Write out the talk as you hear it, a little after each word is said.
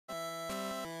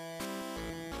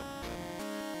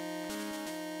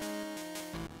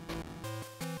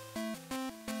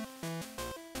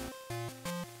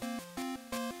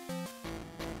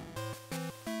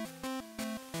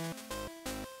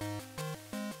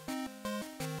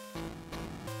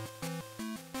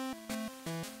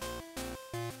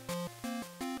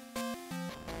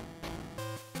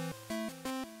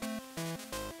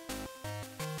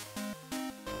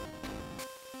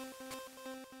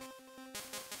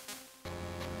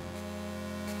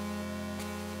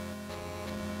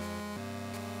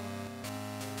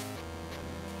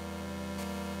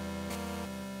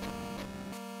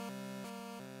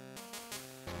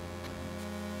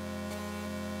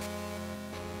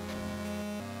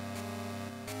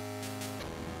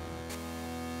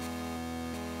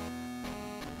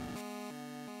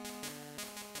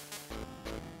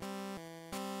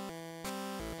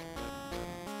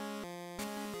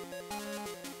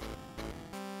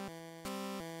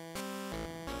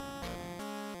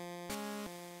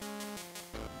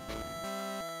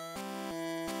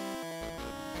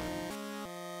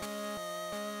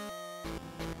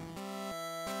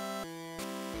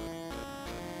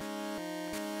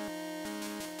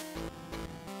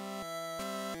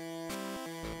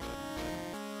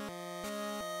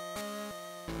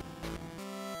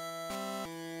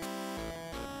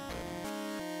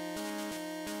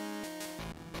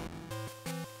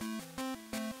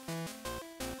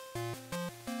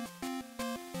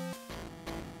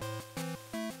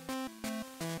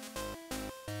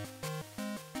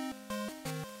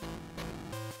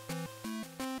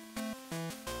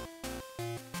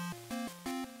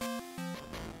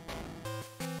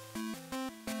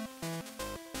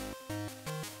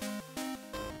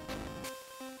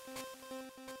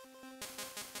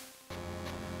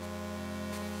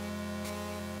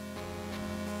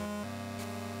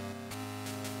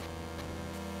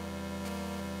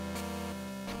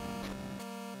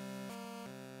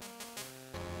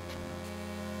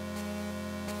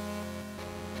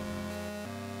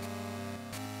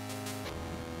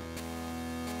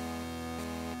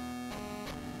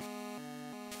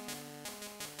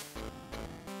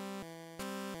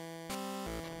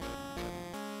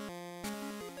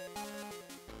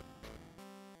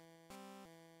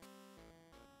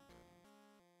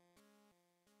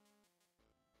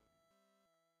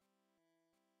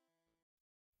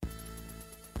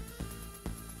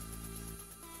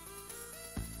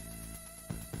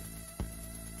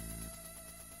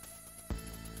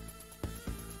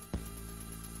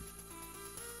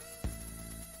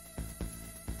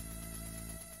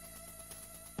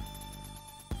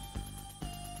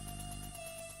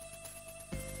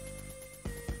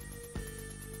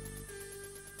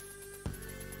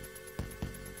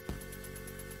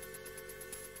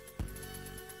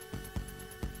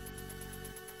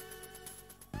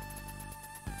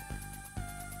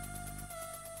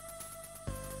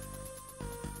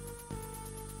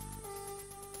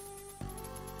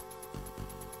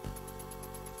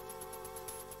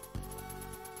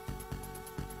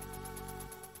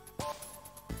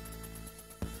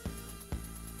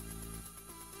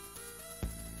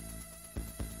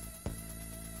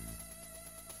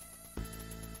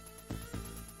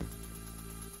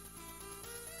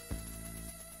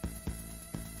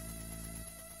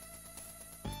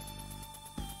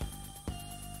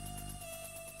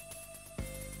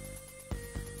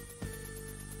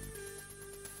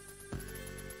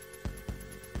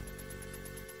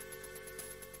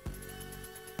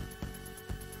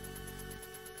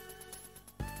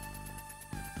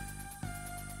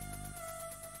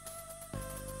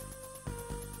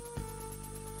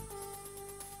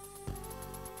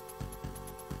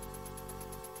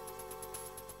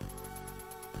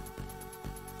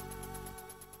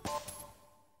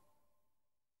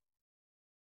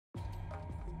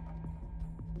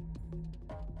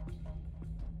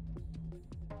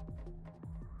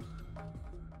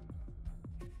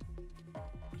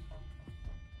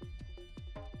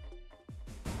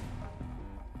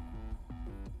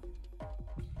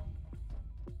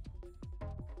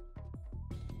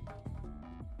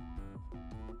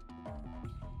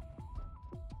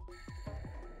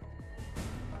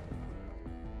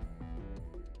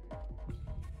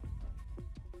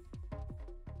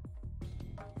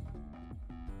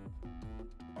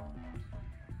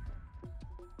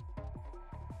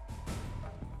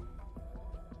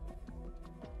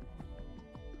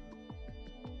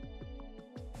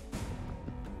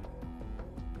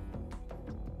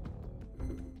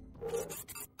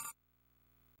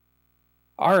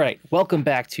All right, welcome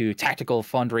back to Tactical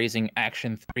Fundraising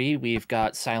Action 3. We've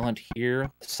got Silent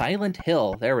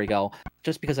Hill, there we go.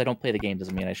 Just because I don't play the game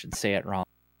doesn't mean I should say it wrong.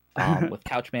 With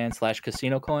Couchman /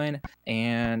 Casino Coin,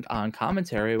 and on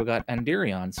commentary we got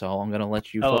Endirion, so I'm going to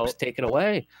let you folks take it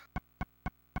away.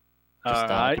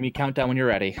 Just give me a countdown when you're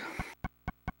ready.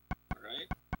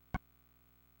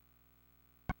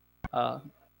 All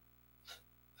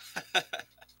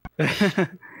right.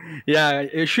 Yeah,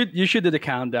 you should do the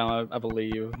countdown, I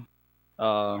believe.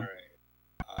 All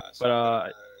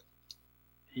right.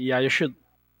 Yeah, you should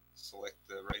select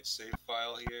the right save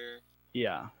file here.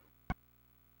 Yeah.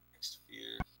 Next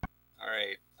sphere. All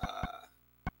right.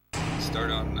 Start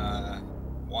on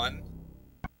 1,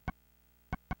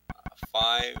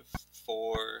 5,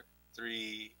 4,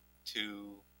 3,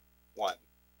 2, 1.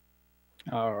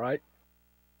 All right.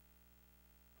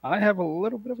 I have a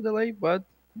little bit of a delay, but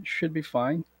it should be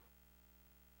fine.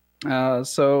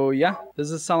 So yeah,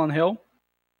 this is Silent Hill.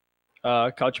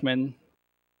 Couchman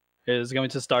is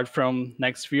going to start from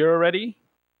next sphere already.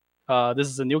 This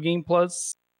is a new game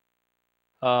plus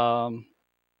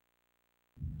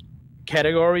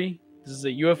category. This is a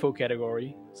UFO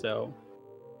category. So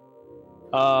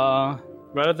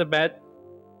right off the bat,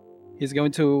 he's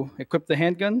going to equip the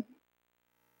handgun.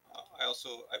 I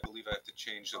believe I have to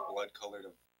change the blood color to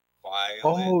violet.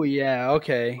 Oh yeah,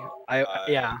 okay.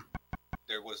 Yeah.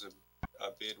 There was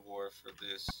a bid war for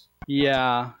this.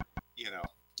 Yeah. You know.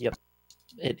 Yep.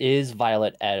 It is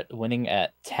Violet winning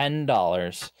at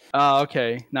 $10. Oh,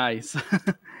 okay. Nice.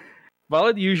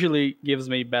 Violet usually gives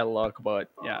me bad luck, but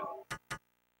yeah.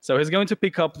 So he's going to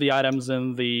pick up the items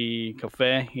in the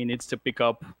cafe. He needs to pick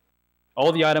up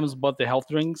all the items but the health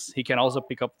drinks. He can also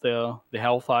pick up the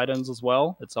health items as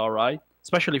well. It's alright.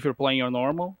 Especially if you're playing on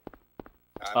normal.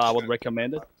 I would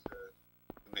recommend it.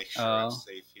 To make sure I'm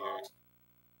safe here.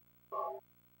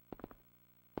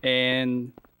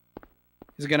 And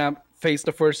he's gonna face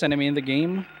the first enemy in the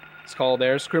game. It's called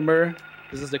Air Screamer.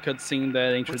 This is the cutscene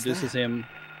that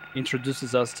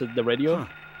introduces us to the radio. Huh.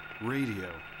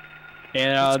 Radio.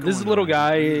 And this little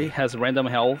guy has random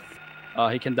health.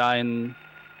 He can die in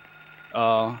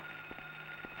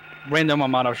random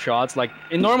amount of shots. Like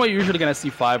in normal, you're usually gonna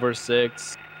see 5 or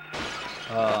 6.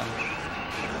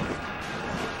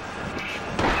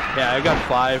 Yeah, I got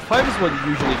 5. 5 is what you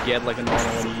usually get, like a normal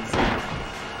and easy.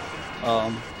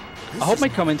 I hope my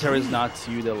commentary is not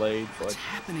too delayed, but what's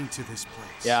happening to this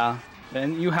place? Yeah,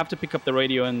 and you have to pick up the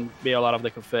radio and bail out of the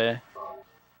cafe.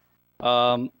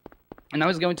 And now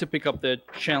he's going to pick up the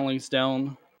channeling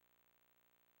stone.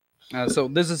 So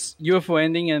this is UFO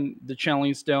ending, and the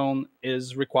channeling stone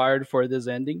is required for this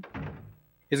ending.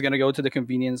 He's gonna go to the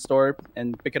convenience store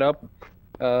and pick it up.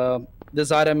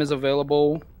 This item is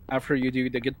available after you do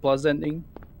the Good Plus ending.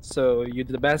 So you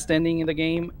do the best ending in the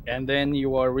game, and then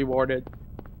you are rewarded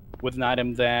with an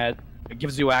item that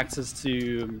gives you access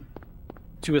to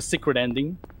a secret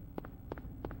ending.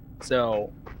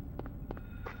 So,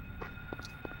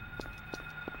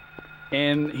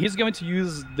 and he's going to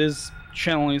use this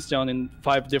channeling stone in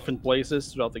 5 different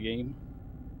places throughout the game.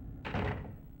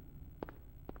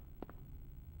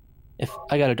 If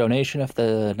I got a donation, if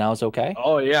the now's okay.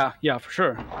 Oh yeah, for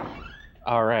sure.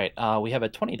 All right, we have a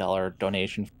 $20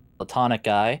 donation from Platonic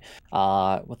Guy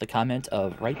with the comment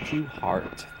of Raichu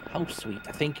Heart. How sweet.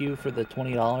 Thank you for the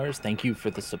 $20. Thank you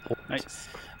for the support. Nice.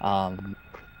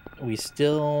 We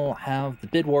still have the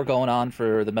bid war going on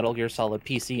for the Metal Gear Solid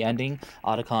PC ending.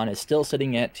 Otacon is still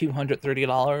sitting at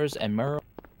 $230, and Muro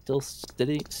still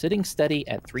sitting steady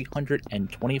at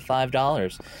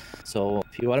 $325. So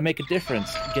if you want to make a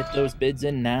difference, get those bids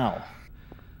in now.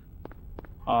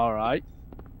 All right.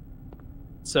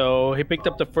 So he picked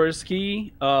up the first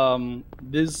key.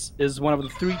 This is one of the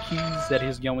 3 keys that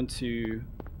he's going to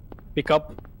pick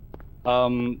up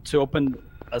to open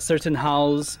a certain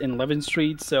house in 11th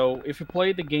Street. So if you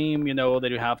play the game, you know that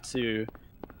you have to...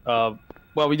 well,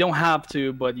 we don't have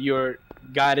to, but you're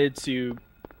guided to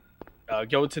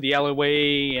go to the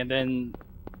alleyway, and then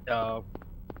the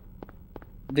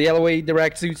alleyway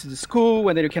directs you to the school,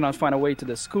 and then you cannot find a way to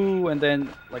the school, and then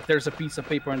like there's a piece of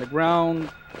paper on the ground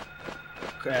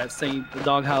saying the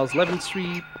doghouse 11th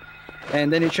Street,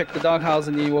 and then you check the doghouse,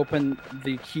 and then you open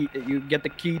the key. You get the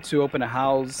key to open a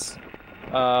house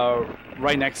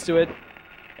right next to it,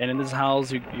 and in this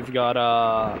house you've got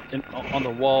on the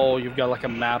wall you've got like a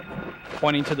map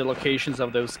pointing to the locations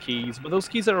of those keys, but those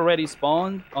keys are already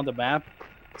spawned on the map,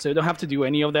 so you don't have to do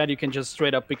any of that. You can just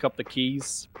straight up pick up the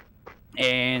keys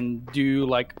and do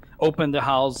like open the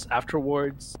house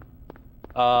afterwards.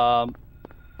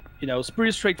 it's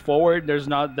pretty straightforward. There's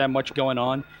not that much going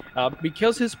on.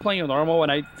 Because he's playing on normal,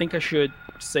 and I think I should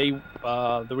say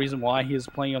the reason why he's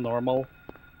playing on normal.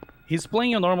 He's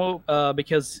playing on normal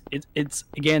because it's,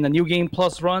 again, a New Game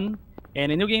Plus run.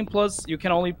 And in New Game Plus, you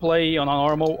can only play on a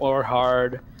normal or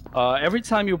hard. Every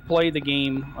time you play the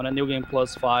game on a New Game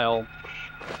Plus file,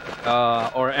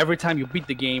 or every time you beat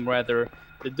the game, rather,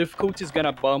 the difficulty is going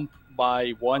to bump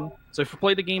by 1. So if you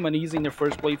play the game on easy in your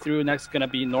first playthrough, next going to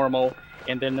be normal,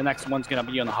 and then the next one's going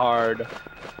to be on hard.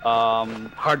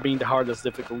 Hard being the hardest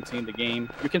difficulty in the game.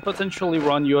 You can potentially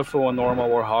run UFO on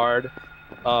normal or hard,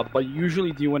 but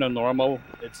usually doing on normal,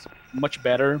 it's much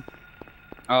better.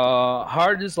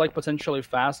 Hard is like potentially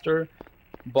faster,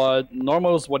 but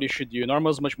normal is what you should do.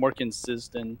 Normal is much more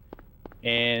consistent.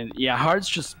 And yeah, hard's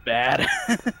just bad.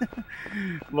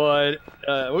 But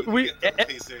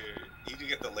you do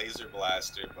get the laser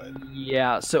blaster, but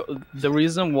yeah. So the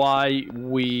reason why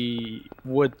we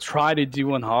would try to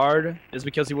do on hard is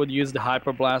because he would use the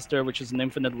hyper blaster, which is an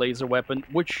infinite laser weapon,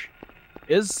 which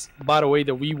is, by the way,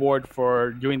 the reward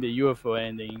for doing the UFO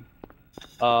ending.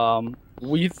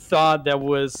 We thought that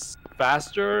was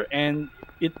faster, and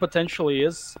it potentially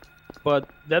is, but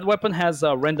that weapon has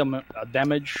a random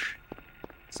damage.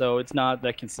 So it's not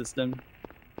that consistent.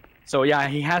 So yeah,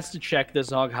 he has to check this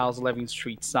Doghouse 11th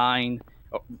Street sign.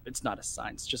 Oh, it's not a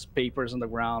sign, it's just papers on the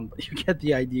ground, but you get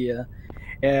the idea.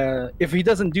 If he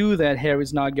doesn't do that,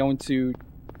 Harry's not going to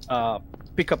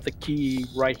pick up the key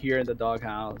right here in the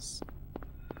doghouse.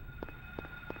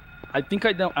 I think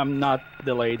I'm not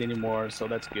delayed anymore, so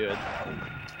that's good.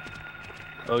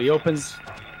 Oh, he opens... do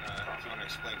you want to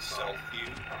explain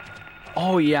self-view?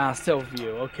 Oh yeah,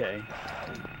 self-view, okay.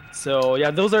 So yeah,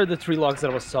 those are the 3 logs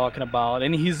that I was talking about,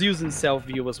 and he's using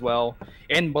self-view as well,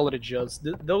 and bullet adjust.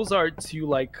 Those are 2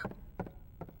 like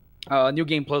New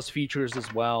Game Plus features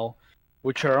as well,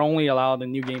 which are only allowed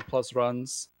in New Game Plus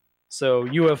runs. So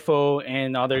UFO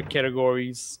and other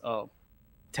categories,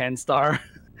 10-star.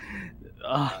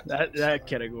 That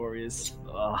category is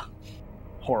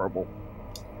horrible.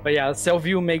 But yeah,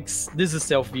 self-view makes... This is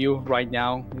self-view right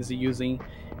now, is he using.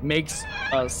 Makes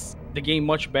the game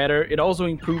much better. It also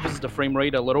improves the frame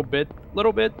rate a little bit.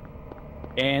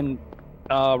 And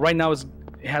right now it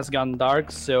has gone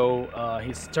dark, so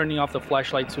he's turning off the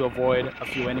flashlight to avoid a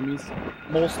few enemies.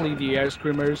 Mostly the air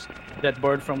screamers, that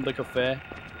bird from the cafe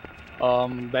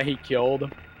that he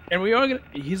killed. And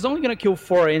he's only gonna kill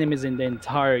 4 enemies in the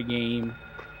entire game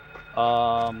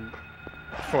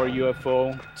for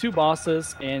UFO. 2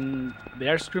 bosses, and the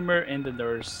air screamer and the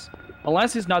nurse.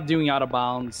 Unless he's not doing out of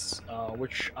bounds,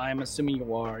 which I'm assuming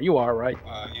you are. You are, right?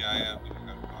 Yeah, I am doing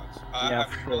out of bounds. Yeah, I'm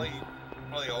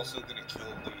probably also gonna kill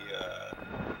the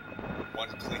one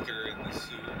clicker in the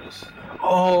sewers.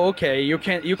 Oh, okay. You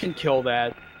can kill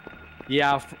that.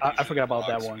 Yeah, I forgot about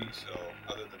that one. So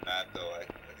other than that, though, I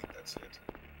think that's it.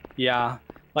 Yeah,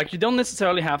 like you don't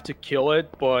necessarily have to kill it,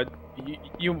 but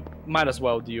you might as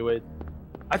well do it.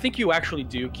 I think you actually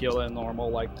do kill it in normal.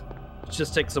 Like, it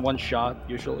just takes a 1 shot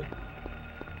usually.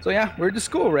 So yeah, we're to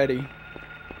school already.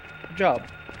 Good job.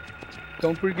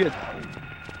 Going pretty good.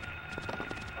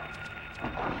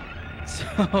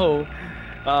 So,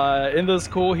 in the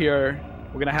school here,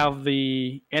 we're gonna have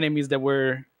the enemies that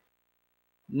were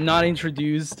not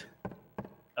introduced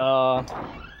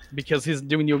because he's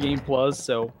doing New Game Plus.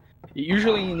 So,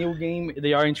 usually in New Game,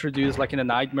 they are introduced like in a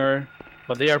Nightmare,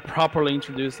 but they are properly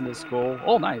introduced in the school.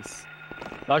 Oh, nice.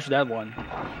 Dodge that one.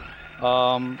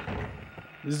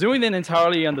 He's doing it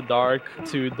entirely in the dark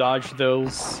to dodge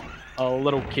those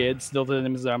little kids, those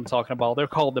enemies that I'm talking about. They're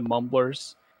called the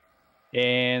Mumblers,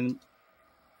 and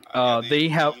they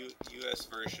have U.S.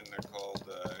 version. They're called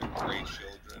Gray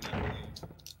Children, I believe.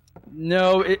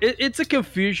 No, it's a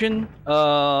confusion.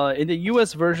 In the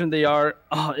U.S. version, they are.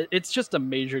 It's just a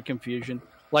major confusion.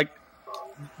 Like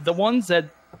the ones that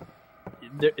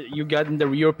you got in the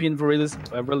European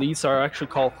release are actually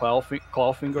called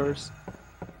Clawfingers.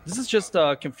 This is just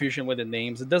confusion with the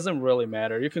names. It doesn't really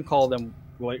matter. You can call them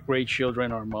Gray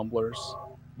Children or Mumblers,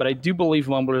 but I do believe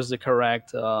Mumbler is the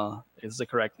correct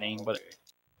name. But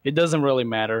it doesn't really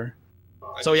matter.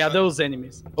 So yeah, those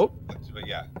enemies. Oh, but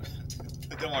yeah,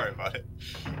 don't worry about it.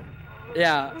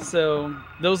 Yeah, so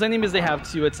those enemies, they have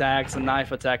 2 attacks: a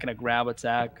knife attack and a grab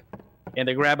attack. And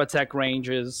the grab attack range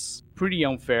is pretty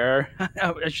unfair,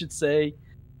 I should say.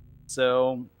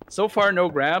 So far no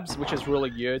grabs, which is really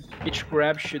good. Each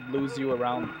grab should lose you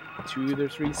around 2 to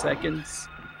 3 seconds.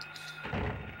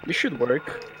 It should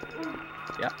work.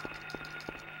 Yeah.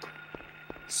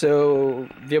 So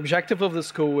the objective of the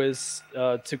school is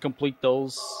to complete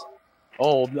those.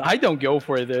 Oh, I don't go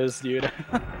for this, dude.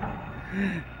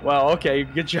 Wow. Okay.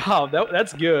 Good job.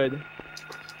 That's good.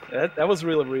 That was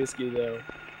really risky though.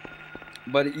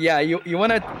 But yeah, you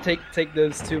want to take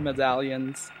those two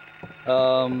medallions.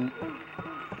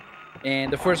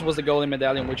 And the first was the golden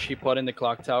medallion, which he put in the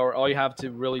clock tower. All you have to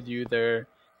really do there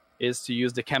is to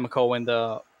use the chemical in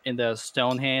the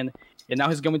stone hand. And now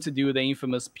he's going to do the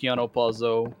infamous piano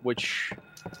puzzle, which,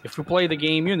 if we play the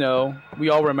game, you know, we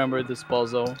all remember this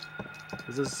puzzle.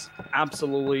 This is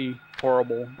absolutely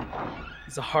horrible.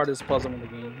 It's the hardest puzzle in the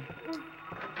game.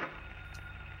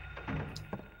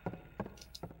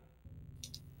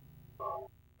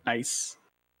 Nice.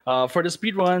 For the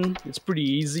speed run, it's pretty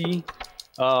easy.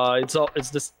 It's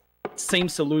the same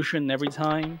solution every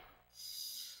time.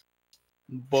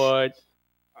 But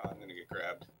I'm gonna get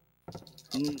grabbed.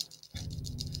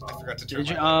 I forgot to turn did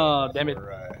you? my light off Damn it!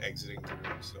 for exiting the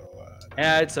room, so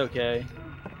Yeah, it's okay.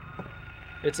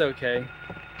 It's okay.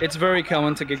 It's very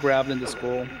common to get grabbed in the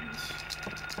school.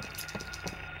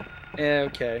 Yeah,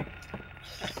 okay.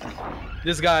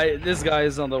 This guy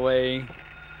is on the way.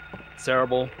 It's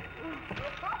terrible.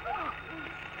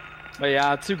 But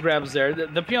yeah, 2 grabs there.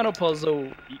 The piano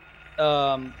puzzle,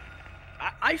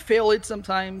 I fail it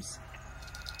sometimes.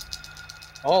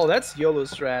 Oh, that's YOLO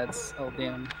strats. Oh,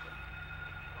 damn.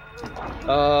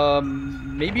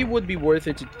 Maybe it would be worth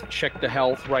it to check the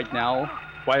health right now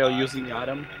while using the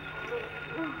item.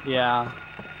 Yeah.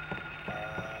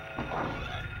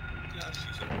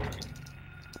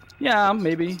 Yeah,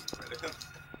 maybe.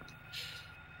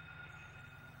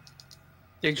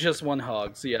 It's just 1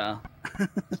 hug, so yeah.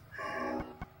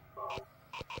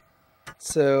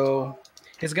 So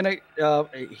he's gonna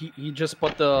he just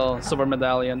put the silver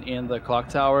medallion in the clock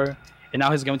tower, and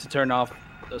now he's going to turn on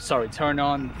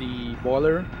the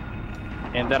boiler,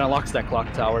 and that unlocks that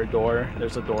clock tower door.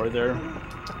 There's a door there,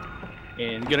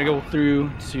 and gonna go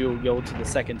through to go to the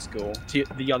second school, to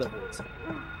the other woods.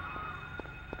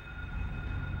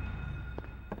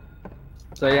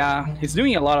 So yeah, he's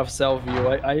doing a lot of self-view.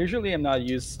 I usually am not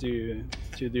used to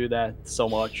do that so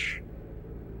much.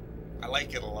 I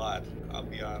like it a lot, I'll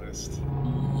be honest.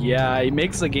 Yeah, it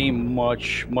makes the game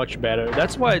much better.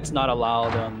 That's why it's not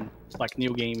allowed on like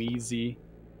New Game Easy.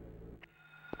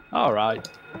 All right.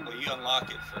 Well, you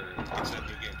unlock it for it's a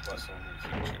New Game Plus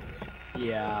only feature, right?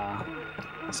 Yeah.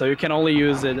 So you can only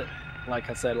use it, like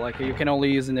I said, like you can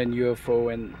only use it in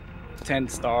UFO and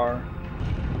 10-star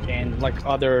and like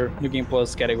other New Game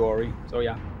Plus category. So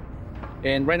yeah.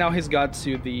 And right now he's got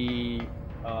to the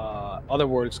other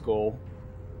world school,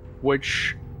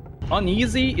 which on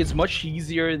easy is much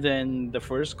easier than the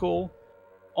first school.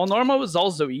 On normal is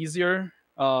also easier.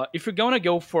 If you're gonna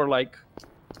go for like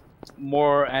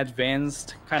more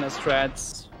advanced kind of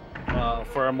strats,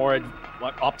 for a more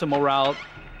like optimal route,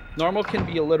 normal can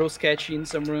be a little sketchy in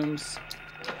some rooms.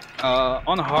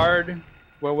 On hard,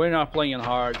 well, we're not playing on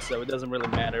hard, so it doesn't really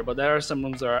matter. But there are some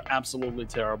rooms that are absolutely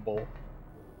terrible.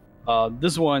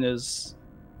 This one is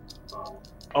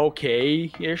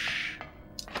okay-ish.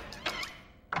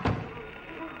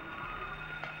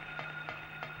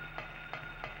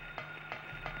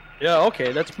 Yeah,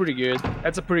 okay, that's pretty good.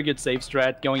 That's a pretty good safe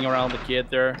strat, going around the kid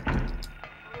there.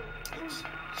 Oops.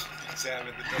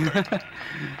 Examine the door.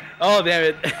 Oh, damn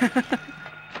it.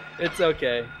 It's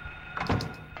okay.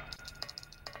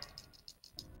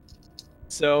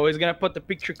 So he's gonna put the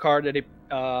picture card that he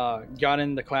got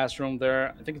in the classroom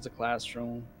there. I think it's a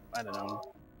classroom. I don't know.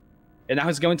 And now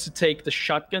he's going to take the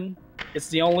shotgun. It's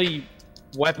the only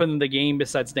weapon in the game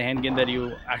besides the handgun that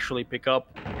you actually pick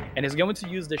up. And he's going to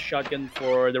use the shotgun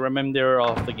for the remainder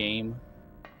of the game.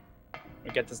 We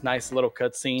get this nice little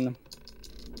cutscene.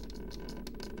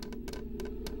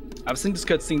 I've seen this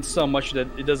cutscene so much that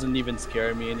it doesn't even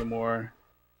scare me anymore.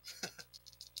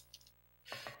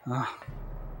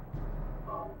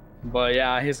 But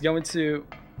yeah, he's going to...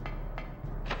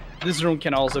 This room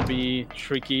can also be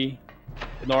tricky,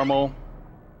 normal.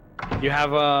 You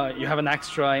have an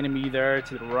extra enemy there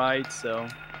to the right, so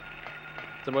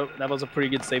that was a pretty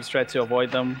good safe strat to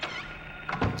avoid them.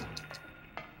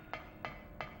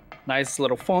 Nice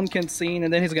little phone cutscene,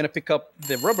 and then he's gonna pick up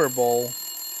the rubber ball.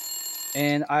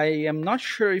 And I am not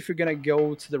sure if you're gonna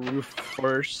go to the roof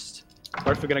first,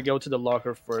 or if you're gonna go to the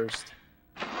locker first.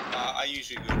 I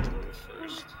usually go to the roof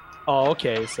first. Oh,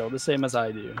 okay, so the same as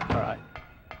I do. Alright.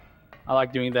 I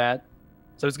like doing that.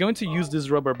 So it's going to use this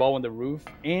rubber ball on the roof,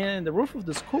 and the roof of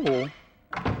the school,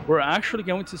 we're actually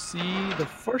going to see the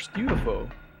first UFO.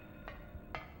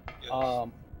 Yes.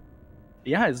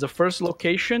 Yeah, it's the first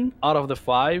location out of the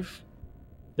 5.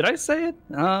 Did I say it?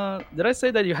 Did I say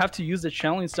that you have to use the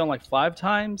channeling stone like 5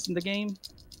 times in the game?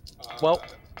 Well,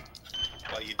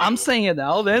 you do. I'm saying it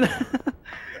now then.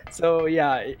 So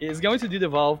yeah, it's going to do the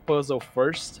valve puzzle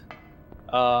first.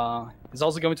 It's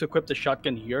also going to equip the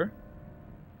shotgun here.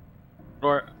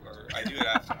 Or I do it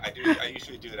after. I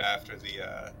usually do it after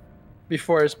the.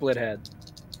 Before split head.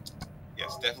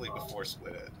 Yes, definitely before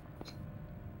split head.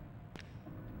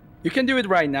 You can do it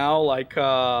right now, like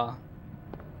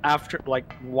after,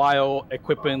 like while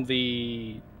equipping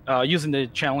the using the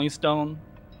channeling stone.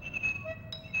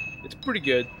 It's pretty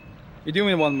good. You're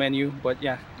doing one menu, but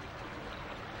yeah.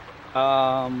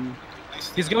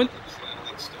 He's going.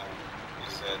 Channeling stone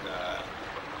is that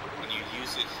when you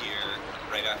use it here,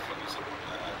 right after using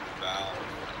the valve,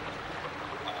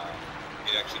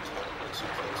 it actually teleports you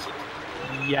closer to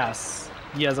the door. Yes,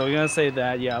 I was gonna say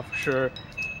that. Yeah, for sure.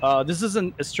 This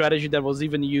isn't a strategy that was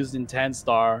even used in 10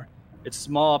 star. It's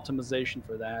small optimization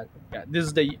for that. Yeah, this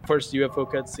is the first UFO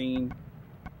cutscene.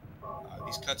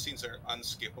 These cutscenes are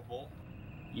unskippable.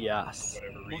 Yes. For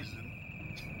whatever reason.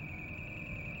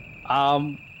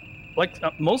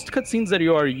 Most cutscenes that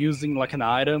you are using like an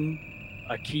item,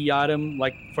 a key item,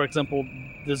 like for example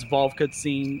this valve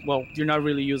cutscene. Well, you're not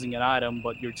really using an item,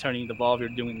 but you're turning the valve. You're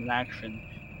doing an action.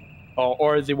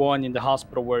 Or the one in the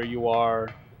hospital where you are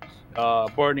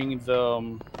burning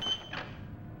the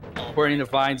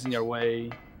vines in your way.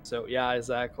 So yeah,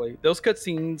 exactly. Those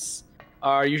cutscenes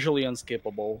are usually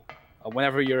unskippable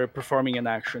whenever you're performing an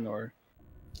action or.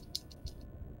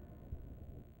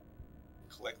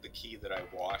 Collect the key that I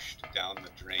washed down the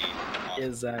drain.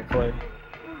 Exactly.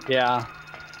 Yeah.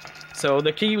 So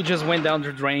the key just went down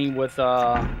the drain with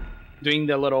doing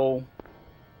the little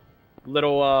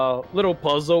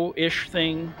puzzle-ish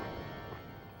thing.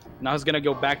 Now he's gonna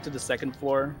go back to the second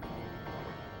floor.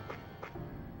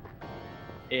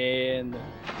 And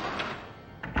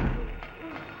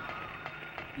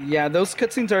yeah, those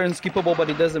cutscenes are unskippable, but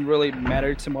it doesn't really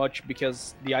matter too much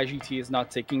because the IGT is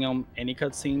not taking on any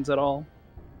cutscenes at all.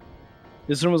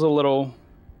 This room was a little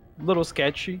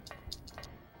sketchy.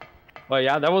 But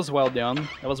yeah, that was well done.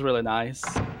 That was really nice.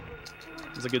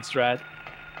 It was a good strat.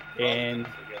 And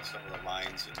forget some of the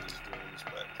lines in these rooms,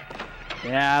 but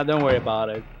yeah, don't worry about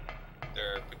it.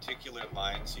 There are particular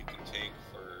lines you can take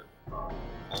for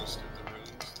most of the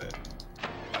rooms that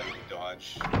allow you to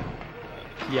dodge.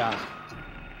 Yeah,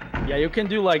 you can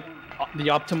do like the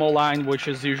optimal line, which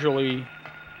is usually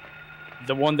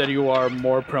the one that you are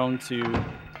more prone to.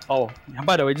 Oh,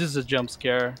 by the way, this is a jump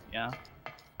scare. Yeah,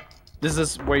 this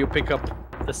is where you pick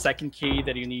up the second key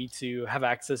that you need to have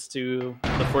access to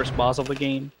the first boss of the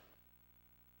game.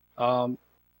 And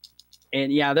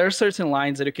yeah, there are certain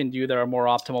lines that you can do that are more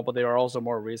optimal, but they are also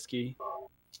more risky.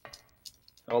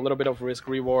 A little bit of risk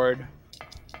reward.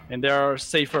 And there are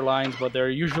safer lines, but they're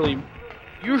usually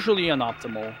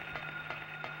unoptimal.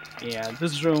 Yeah,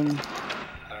 this room.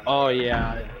 Oh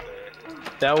yeah,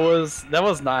 that was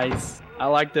nice. I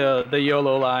like the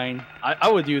YOLO line. I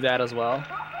would do that as well.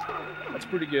 That's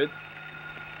pretty good.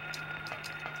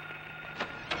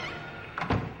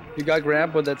 You got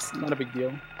grabbed, but that's not a big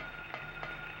deal.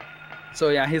 So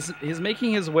yeah, he's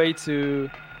making his way to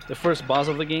the first boss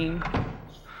of the game.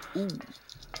 Ooh.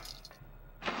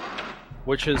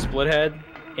 Which is Splithead,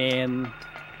 and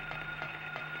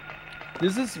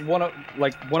this is one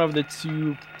of the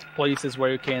two places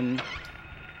where you can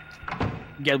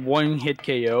get one hit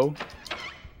KO,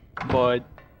 but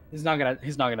he's not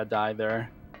gonna die there.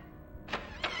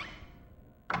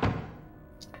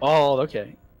 Oh,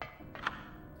 okay.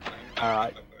 All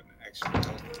right.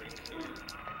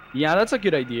 Yeah, that's a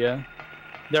good idea.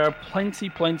 There are plenty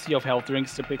of health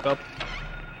drinks to pick up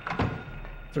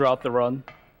throughout the run.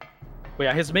 But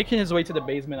yeah, he's making his way to the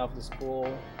basement of the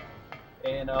school,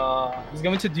 and he's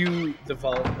going to do the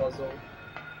valve puzzle.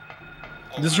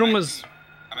 This room is...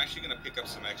 I'm actually going to pick up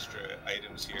some extra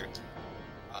items here.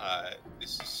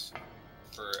 This is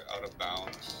for out of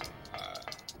bounds.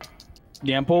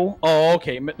 The ample? Oh,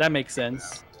 okay, that makes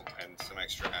sense. And some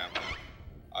extra ammo.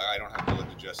 I don't have bullet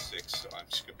to just 6, so I'm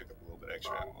just going to pick up a little bit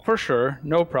extra ammo. For sure,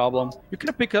 no problem. You could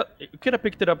have picked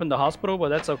it up in the hospital, but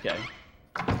that's okay.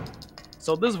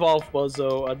 So this valve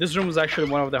puzzle, this room is actually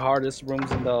one of the hardest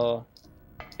rooms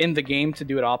in the game to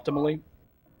do it optimally.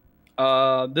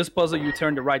 This puzzle, you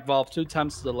turn the right valve 2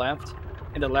 times to the left,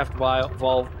 and the left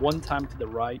valve 1 time to the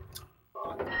right.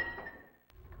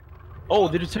 Oh,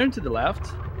 did you turn to the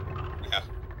left? Yeah.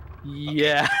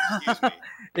 Yeah.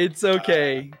 It's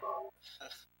okay.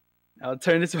 I'll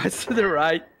turn it twice to the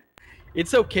right.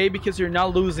 It's okay because you're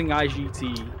not losing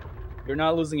IGT. You're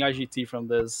not losing IGT from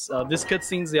this. This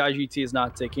cutscenes the IGT is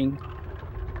not taking.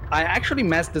 I actually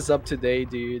messed this up today,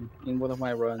 dude, in one of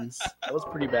my runs. That was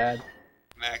pretty bad.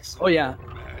 Maximum oh yeah.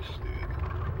 Mash,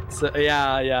 dude. So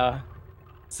yeah.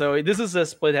 So this is a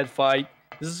split head fight.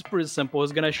 This is pretty simple.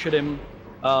 He's gonna shoot him,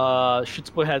 shoot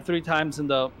Splithead 3 times in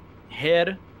the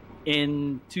head,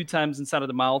 and 2 times inside of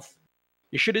the mouth.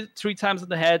 You shoot it 3 times in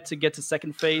the head to get to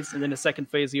second phase, and then the second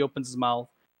phase he opens his mouth,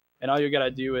 and all you gotta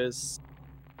do is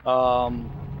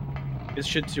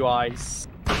shoot 2 eyes,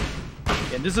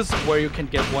 and this is where you can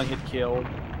get 1-hit kill.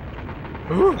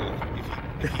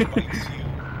 If he bites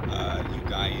you, you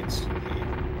die instantly.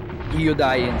 You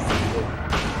die instantly,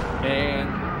 and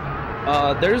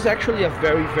there's actually a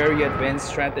very, very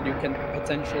advanced strat that you can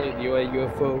potentially do a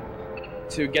UFO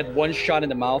to get 1 shot in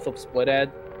the mouth of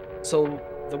Splithead. So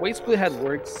the way Splithead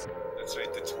works... That's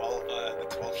right, the 12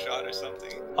 shot or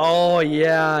something. Oh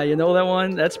yeah, you know that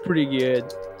one? That's pretty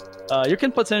good. You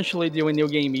can potentially do a new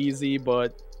game easy,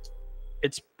 but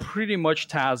it's pretty much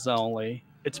TAS only.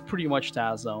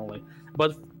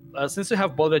 But since you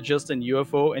have both Adjust and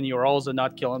UFO, and you're also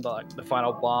not killing the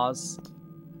final boss,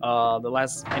 the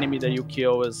last enemy that you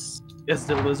kill is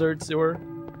the lizard sewer.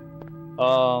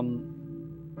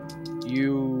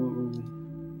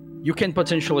 You can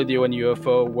potentially do an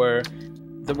UFO where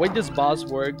the way this boss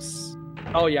works.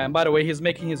 Oh yeah, and by the way, he's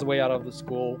making his way out of the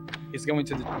school. He's going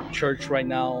to the church right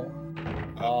now.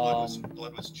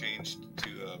 Blood was changed to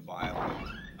a violent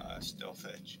stealth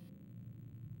edge.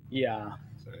 Yeah.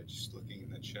 Sorry, just looking in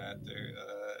the chat there.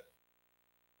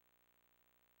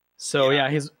 So yeah,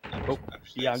 he's. Oh,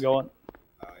 yeah, go on.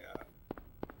 Oh yeah.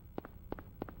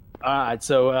 All right,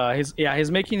 so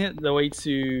he's making his way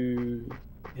to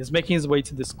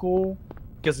the school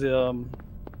because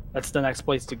that's the next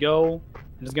place to go.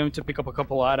 He's going to pick up a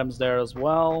couple items there as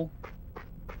well.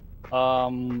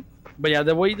 But yeah,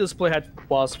 the way the Splithead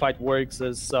boss fight works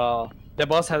is the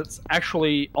boss has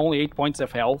actually only 8 points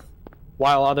of health,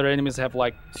 while other enemies have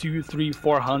like 200, 300,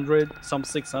 400, some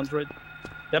 600.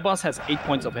 That boss has 8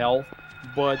 points of health,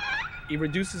 but he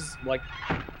reduces, like,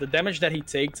 the damage that he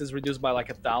takes is reduced by like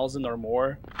 1,000 or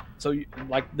more. So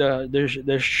like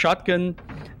the shotgun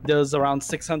does around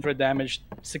 600 damage,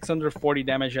 640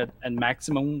 damage at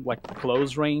maximum, like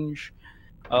close range.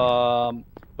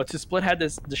 But to Splithead,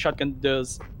 the shotgun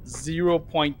does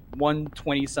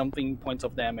 0.120 something points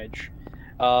of damage.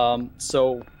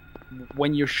 So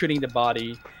when you're shooting the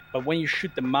body, but when you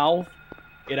shoot the mouth,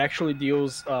 it actually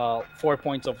deals 4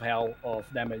 points of hell of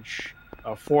damage,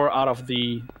 4 out of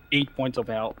the 8 points of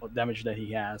hell of damage that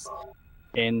he has.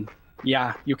 And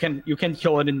yeah, you can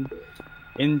kill it in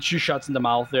 2 shots in the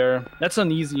mouth there. That's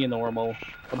on easy and normal.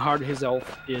 On hard, his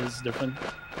health is different.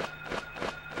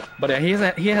 But he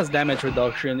has damage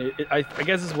reduction. I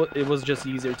guess it was just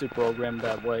easier to program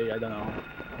that way. I don't know,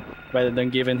 rather than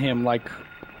giving him like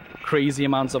crazy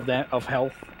amounts of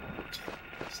health.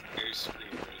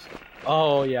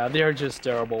 Oh yeah, they are just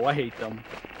terrible. I hate them.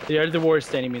 They are the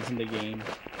worst enemies in the game.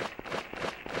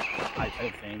 I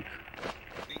think.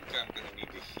 I think I'm gonna need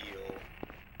to heal.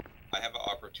 I have an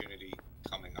opportunity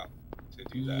coming up to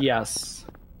do that. Yes,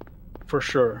 for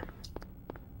sure.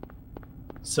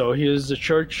 So here's the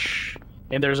church,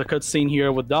 and there's a cutscene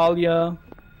here with Dahlia.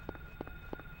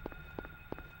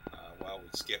 Well, we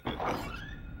skip it.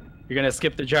 You're gonna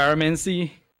skip the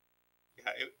gyromancy?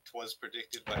 Yeah, it was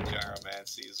predicted by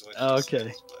gyromancy is what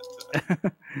okay. says,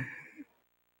 but,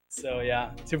 So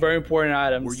yeah, 2 very important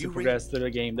items to progress through the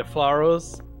game. The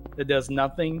Flaros, that does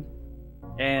nothing,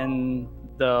 and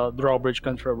the drawbridge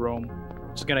control room,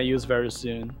 which is gonna use very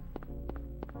soon.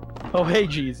 Oh hey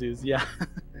Jesus, yeah.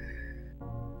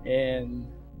 And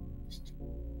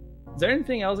is there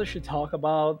anything else I should talk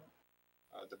about?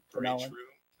 the bridge room,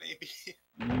 maybe?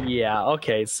 Yeah,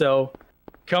 okay, so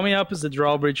coming up is the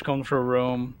drawbridge control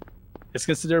room. It's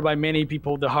considered by many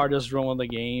people the hardest room of the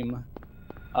game.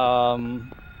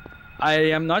 I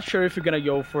am not sure if you're gonna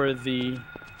go for the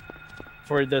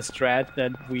strat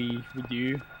that we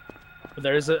do, but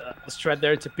there is a strat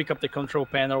there to pick up the control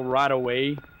panel right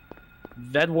away.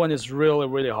 That one is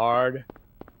really hard.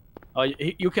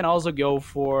 You can also go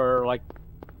for like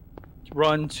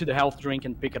run to the health drink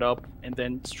and pick it up, and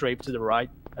then strafe to the right.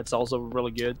 That's also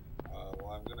really good. Well,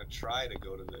 I'm gonna try to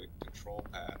go to the control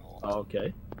panel.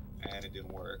 Okay. And it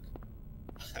didn't work.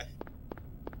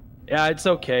 Yeah, it's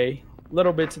okay. A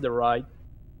little bit to the right.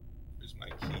 Here's my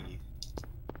key.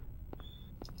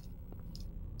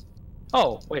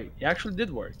 Oh, wait. It actually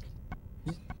did work.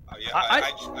 Oh yeah,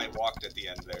 I walked at the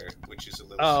end there, which is a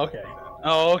little Oh, okay.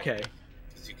 Oh, okay.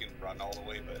 Because you can run all the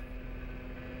way, but...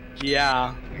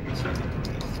 Yeah.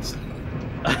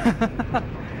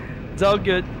 It's all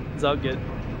good. It's all good.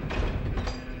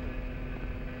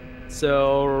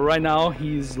 So right now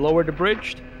he's lowered the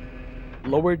bridge,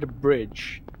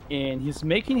 and he's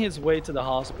making his way to the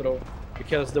hospital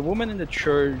because the woman in the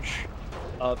church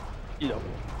you know,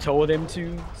 told him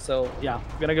to. So yeah,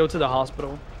 I'm gonna go to the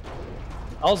hospital.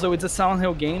 Also, it's a Silent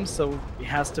Hill game, so it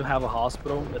has to have a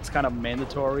hospital. That's kind of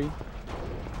mandatory.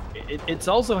 It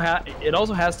also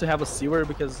has to have a sewer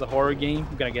because it's a horror game.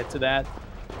 I'm gonna get to that.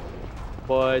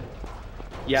 But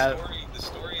yeah, the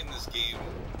story in this game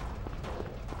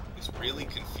is really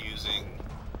confusing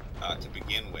to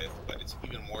begin with, but it's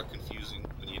even more confusing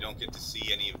when you don't get to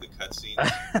see any of the cutscenes.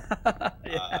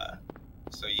 yeah.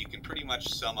 So you can pretty much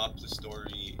sum up the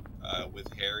story with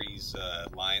Harry's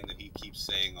line that he keeps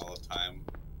saying all the time.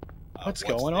 What's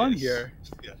going on here?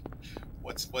 Yeah.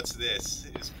 What's this?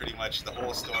 Is pretty much the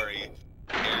whole story.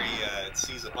 Harry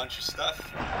sees a bunch of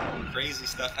stuff, crazy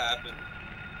stuff happen,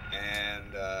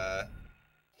 and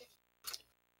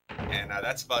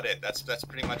that's about it. That's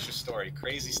pretty much the story.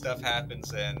 Crazy stuff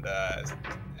happens, and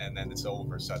then it's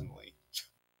over suddenly.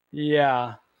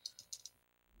 Yeah.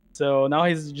 So now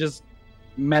he's just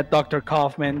met Dr.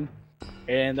 Couchman,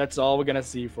 and that's all we're gonna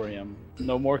see for him.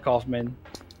 No more Couchman.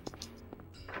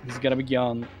 He's gonna be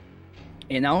gone.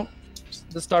 And now,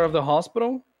 the start of the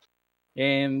hospital.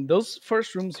 And those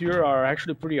first rooms here are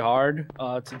actually pretty hard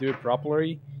to do it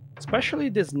properly. Especially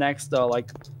this next like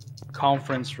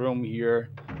conference room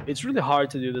here. It's really hard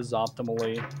to do this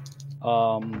optimally.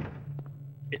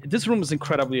 This room is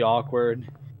incredibly awkward.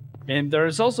 And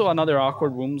there's also another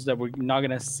awkward rooms that we're not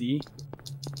gonna see.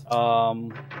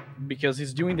 Because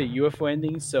he's doing the UFO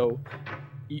ending, so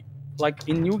like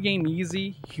in New Game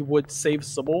Easy, he would save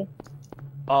Sybil,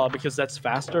 because that's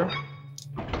faster.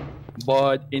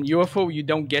 But in UFO, you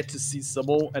don't get to see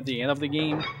Sybil at the end of the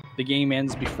game. The game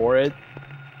ends before it.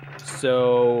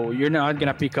 So you're not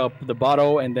gonna pick up the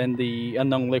bottle and then the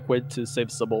unknown liquid to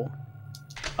save Sybil.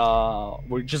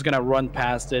 We're just gonna run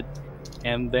past it.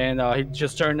 And then he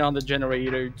just turned on the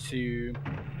generator to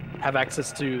have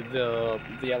access to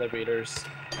the elevators.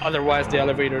 Otherwise, the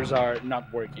elevators are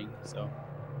not working. So,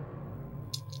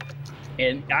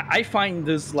 and I find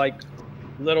this like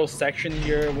little section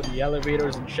here with the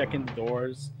elevators and checking the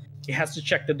doors. He has to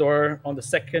check the door on the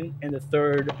second and the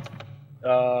third,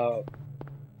 the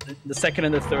second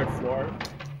and the third floor.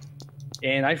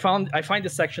 And I find the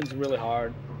sections really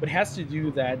hard, but it has to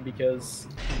do that because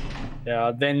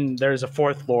then there's a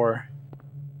fourth floor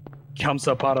comes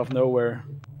up out of nowhere.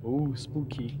 Ooh,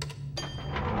 spooky.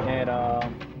 And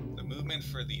the movement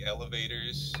for the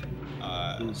elevators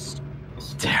is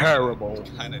terrible.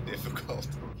 Kind of difficult.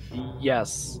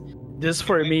 Yes, this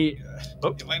for me.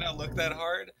 It might not look that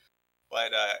hard,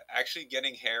 but actually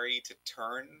getting Harry to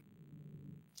turn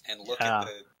and look at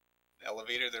the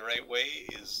elevator the right way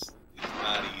is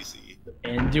not easy.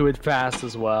 And do it fast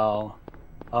as well.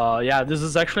 Yeah, this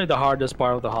is actually the hardest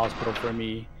part of the hospital for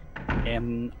me,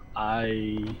 and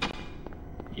I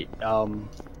forgot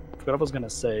what I was gonna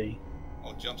say.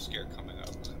 Oh, jump scare coming up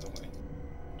on the way.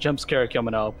 Jump scare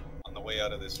coming up. On the way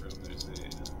out of this room, there's the.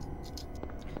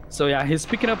 So yeah, he's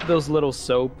picking up those little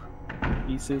soap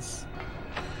pieces.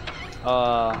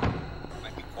 Might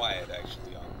be quiet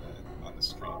actually on the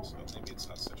stream, so maybe it's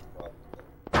not such a problem.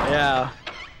 Yeah.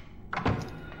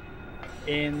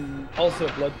 And also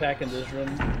a blood pack in this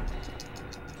room.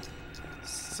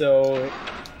 So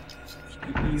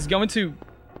he's going to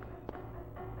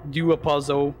do a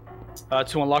puzzle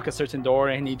to unlock a certain door,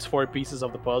 and he needs 4 pieces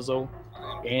of the puzzle.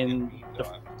 And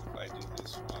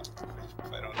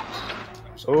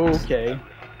okay.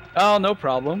 Oh, no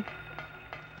problem.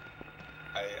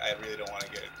 I really don't want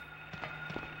to get it.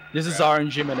 This is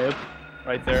RNG manip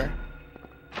right there.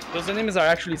 Those enemies are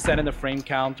actually set in the frame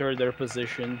counter, their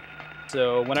position.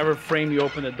 So whenever frame you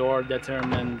open the door,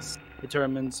 determines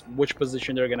which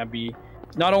position they're gonna be.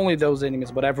 Not only those enemies,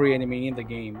 but every enemy in the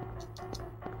game.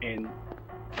 And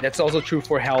that's also true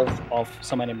for health of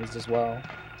some enemies as well.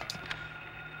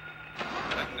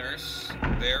 That nurse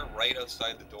there, right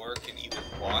outside the door, can either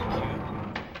block you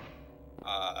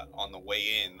on the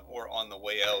way in, or on the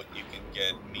way out, you can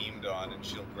get memed on and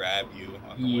she'll grab you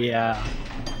on the way out.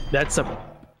 That's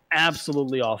a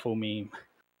absolutely awful meme.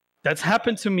 That's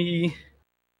happened to me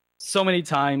so many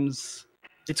times.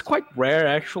 It's quite rare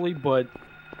actually, but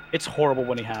it's horrible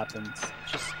when it happens.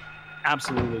 Just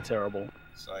absolutely terrible.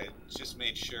 So I just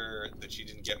made sure that she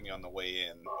didn't get me on the way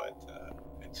in,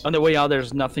 but on the way out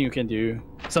there's nothing you can do.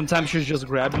 Sometimes she'll just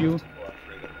grab you.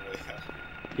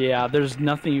 Yeah, there's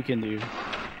nothing you can do.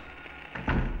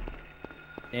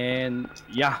 And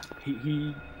yeah,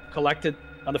 he collected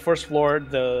on the first floor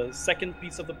the second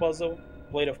piece of the puzzle,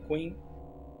 Blade of Queen.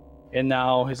 And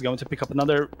now he's going to pick up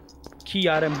another key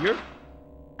item here.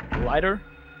 Lighter.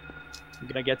 I'm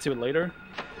gonna get to it later.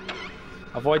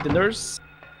 Avoid the nurse.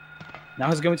 Now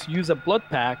he's going to use a blood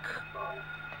pack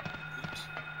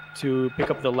to pick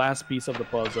up the last piece of the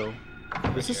puzzle.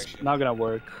 This is not gonna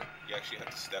work. You actually have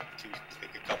to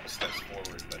take a couple steps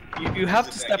forward, but you have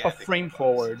to step a frame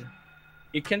forward.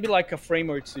 It can be like a frame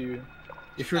or two.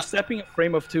 If you're stepping a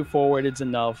frame of 2 forward, it's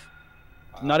enough.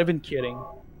 Not even kidding.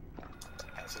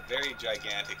 That's a very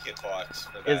gigantic hitbox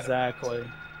for that. Exactly.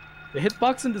 The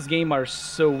hitbox in this game are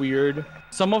so weird.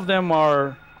 Some of them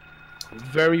are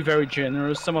very, very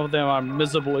generous. Some of them are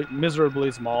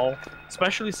miserably small.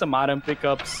 Especially some item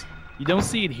pickups. You don't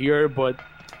see it here, but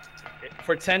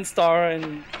for 10-star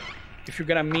and if you're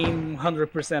gonna mean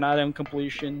 100% item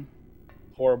completion,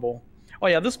 horrible. Oh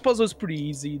yeah, this puzzle is pretty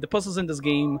easy. The puzzles in this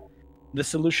game, the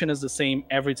solution is the same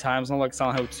every time. It's not like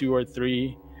Silent Hill 2 or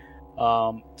 3.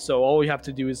 So all you have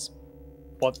to do is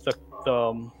put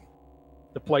the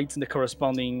plates in the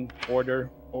corresponding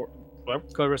order or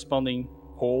corresponding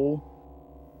hole.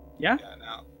 Yeah. Yeah.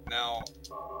 Now,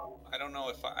 I don't know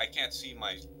if I can't see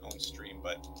my own stream,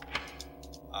 but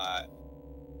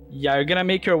yeah, you're gonna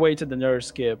make your way to the nurse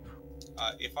skip.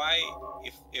 If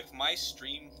my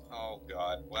stream, oh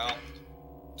god, well,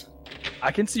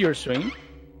 I can see your stream.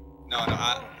 No,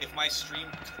 if my stream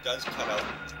does cut out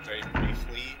very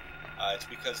briefly, it's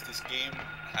because this game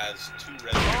has 2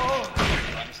 resolutions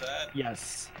it runs at.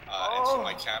 Yes. And so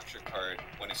my capture card,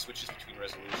 when it switches between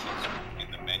resolutions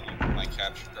in the menu, my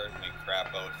capture card may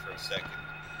crap out for a second.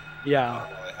 Yeah.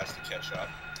 While it has to catch up.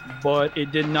 But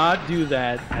it did not do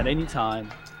that at any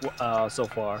time so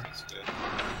far. That's good.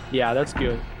 Yeah, that's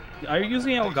good. Are you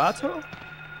using Elgato?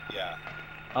 Yeah.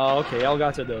 Oh, okay.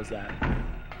 Elgato does that.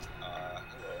 Hello.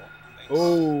 Thanks.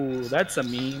 Oh, that's a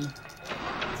meme.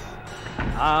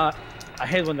 I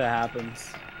hate when that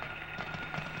happens.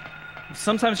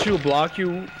 Sometimes she'll block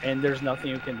you, and there's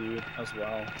nothing you can do as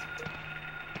well.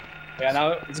 Yeah,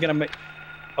 now it's gonna make...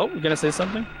 Oh, you're gonna say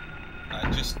something?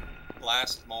 Just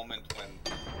last moment when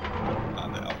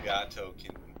the Elgato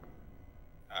can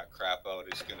crap out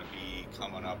is gonna be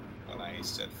coming up when I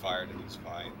set fire to these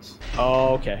vines.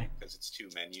 Oh, okay. Because it's 2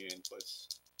 menu inputs.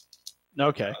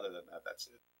 Okay. Other than that, that's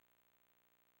it.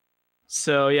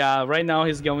 So yeah, right now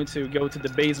he's going to go to the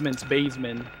basement,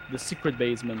 the secret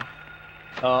basement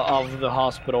of the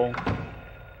hospital.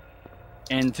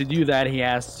 And to do that, he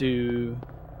has to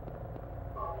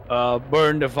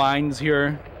burn the vines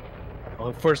here.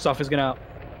 Well, first off, he's gonna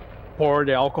pour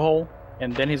the alcohol,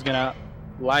 and then he's gonna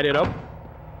light it up.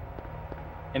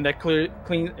 And that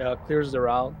clears the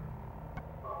route.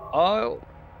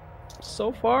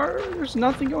 So far, there's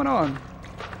nothing going on.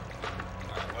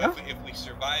 Well, if we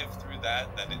survive through that,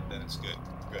 then it's good.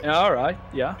 Good. Yeah, all right.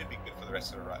 Yeah. It'd be good for the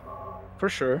rest of the run. For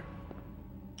sure.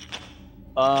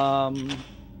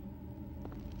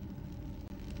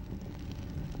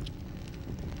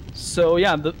 So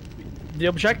yeah, the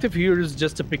objective here is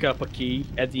just to pick up a key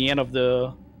at the end of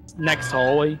the next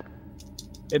hallway.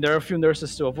 And there are a few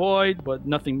nurses to avoid, but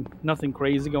nothing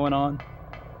crazy going on.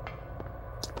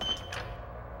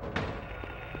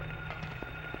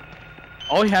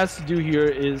 All he has to do here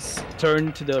is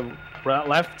turn to the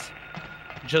left,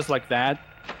 just like that,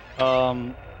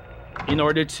 in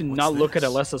order to not look at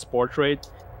Alessa's portrait.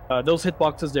 Those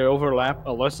hitboxes, they overlap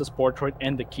Alessa's portrait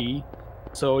and the key,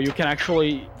 so you can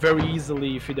actually very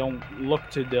easily, if you don't look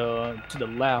to the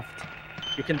left,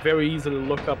 you can very easily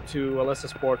look up to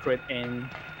Alessa's portrait, and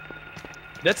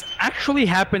that's actually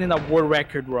happened in a world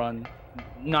record run.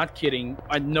 Not kidding,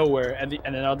 nowhere at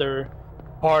another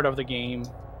part of the game.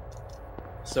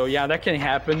 So yeah, that can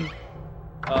happen.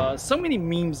 So many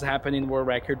memes happen in world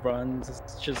record runs.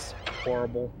 It's just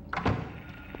horrible.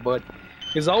 But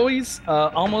he's always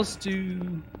almost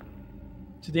to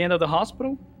the end of the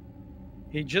hospital.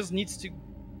 He just needs to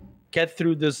get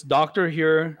through this doctor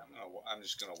here. I'm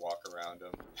just gonna walk around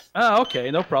him. Oh, okay,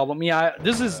 no problem. Yeah,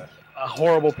 this is a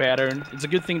horrible pattern. It's a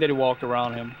good thing that he walked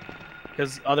around him,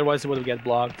 because otherwise he would have get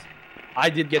blocked. I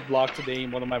did get blocked today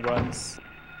in one of my runs,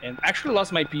 and actually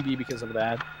lost my PB because of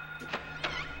that.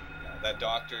 Yeah, that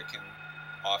doctor can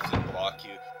often block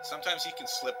you. Sometimes you can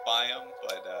slip by him,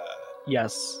 but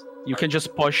yes, you can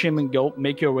just push him and go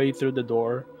make your way through the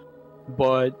door,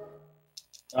 but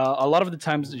a lot of the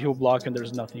times he'll block and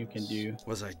there's nothing you can do.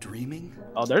 Was I dreaming?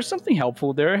 Oh, there's something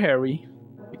helpful there, Harry.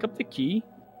 Pick up the key.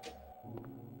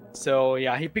 So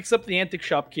yeah, he picks up the antique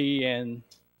shop key, and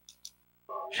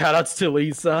shoutouts to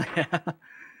Lisa.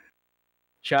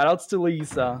 Shoutouts to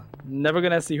Lisa. Never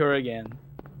gonna see her again,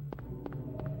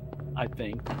 I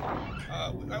think.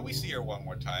 We see her one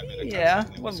more time. Yeah,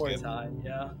 one more time.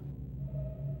 Yeah.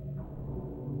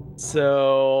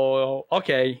 So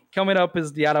okay, coming up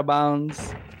is the out of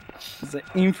bounds. It's the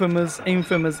infamous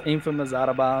out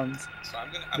of bounds. So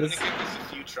I'm gonna give this a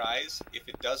few tries. If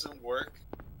it doesn't work,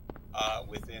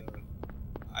 within,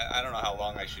 I don't know how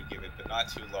long I should give it, but not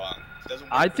too long. If it doesn't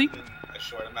work I think within a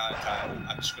short amount of time,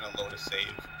 I'm just gonna load a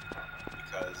save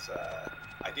because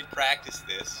I did practice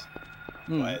this,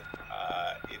 but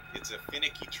it's a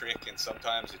finicky trick, and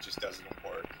sometimes it just doesn't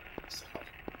work. So.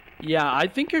 Yeah, I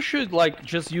think you should like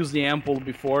just use the ample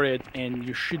before it, and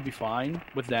you should be fine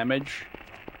with damage,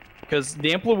 because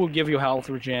the ample will give you health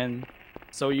regen,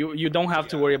 so you don't have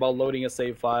to worry about loading a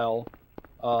save file.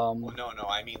 Well, no,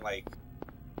 I mean like,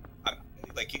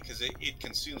 because it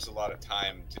consumes a lot of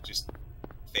time to just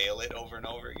fail it over and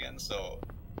over again. So.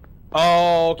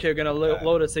 Oh, okay. You're gonna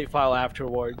load a save file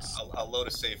afterwards. I'll load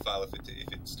a save file if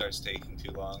it starts taking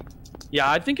too long.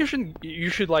 Yeah, I think you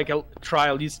should like try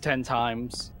at least 10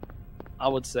 times. I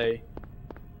would say,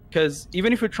 because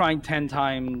even if you're trying 10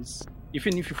 times,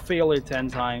 even if you fail it 10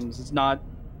 times, it's not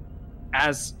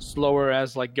as slower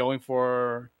as like going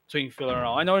for twin filler.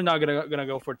 I know you're not gonna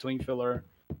go for twin filler,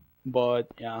 but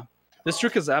yeah, this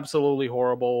trick is absolutely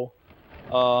horrible.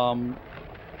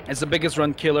 It's the biggest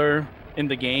run killer in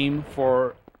the game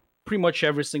for pretty much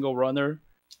every single runner.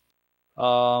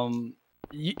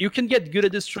 You can get good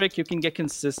at this trick, you can get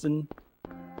consistent,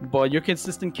 but your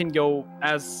consistent can go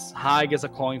as high as a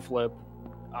coin flip.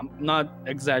 I'm not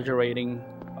exaggerating.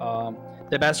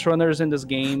 The best runners in this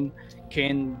game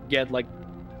can get like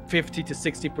 50 to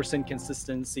 60%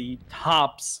 consistency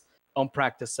tops on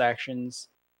practice sections.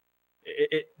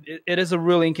 It is a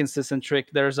really inconsistent trick.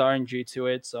 There's RNG to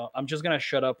it, so I'm just gonna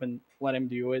shut up and let him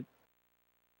do it.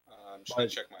 I'm just gonna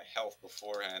check my health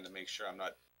beforehand to make sure I'm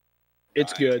not.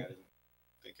 It's good. I didn't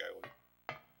think I would.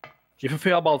 If you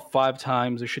fail about 5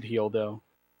 times, you should heal though.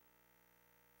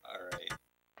 Alright.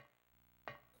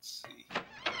 Let's see.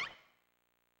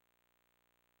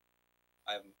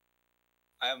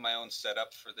 I have my own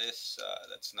setup for this.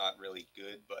 That's not really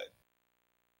good, but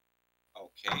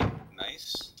okay,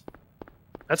 nice.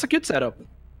 That's a good setup.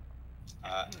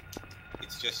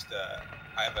 It's just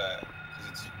I have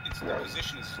because it's the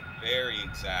position is very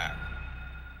exact.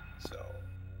 So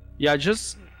yeah,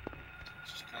 just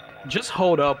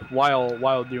hold up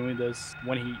while doing this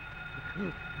when he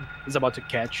is about to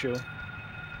catch you.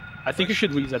 I think you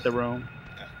should reset the room.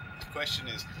 The question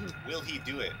is, will he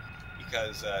do it?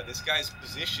 Because this guy's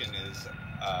position is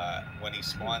when he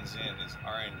spawns in is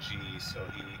RNG, so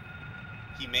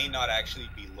he may not actually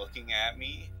be looking at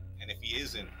me, and if he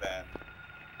isn't, then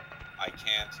I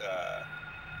can't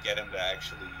get him to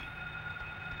actually.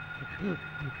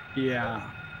 Yeah,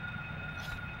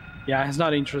 he's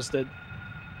not interested.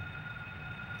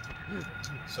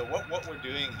 So what we're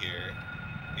doing here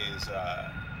is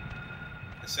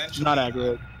essentially not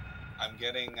aggro. I'm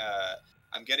getting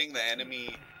the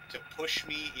enemy to push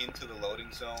me into the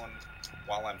loading zone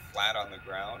while I'm flat on the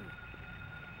ground.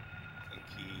 I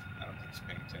don't think he's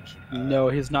paying attention. No,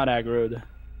 he's not aggroed.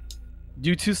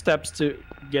 Do 2 steps to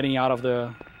getting out of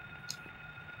the.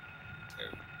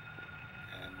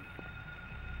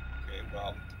 Okay,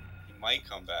 well, he might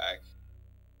come back.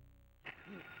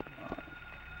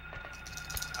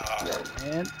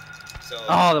 Man. So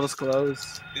that was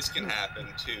close. This can happen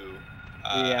too.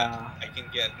 Yeah. I can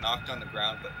get knocked on the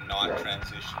ground but not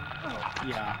transition.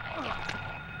 Yeah.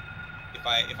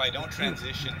 If I don't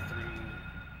transition through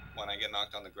when I get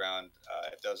knocked on the ground,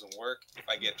 it doesn't work. If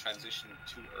I get transitioned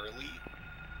too early,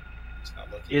 it's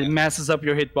not looking. It messes up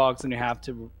your hitbox, and you have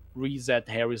to reset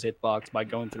Harry's hitbox by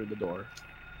going through the door.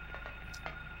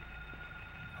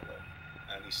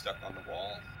 And he's stuck on the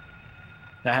wall.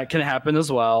 That can happen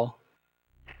as well.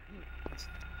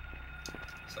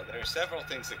 So there are several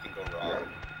things that can go wrong.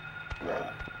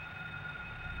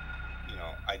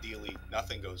 Ideally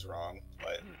nothing goes wrong,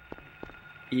 but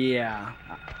yeah,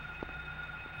 I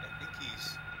think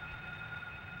he's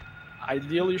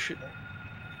ideally should.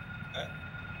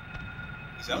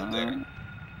 He's out there.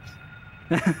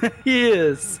 He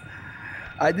is.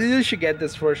 Ideally, you should get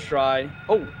this first try.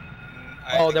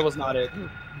 Oh, that was not it.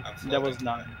 That was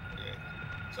not. Okay.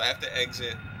 So I have to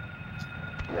exit.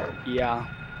 Yeah.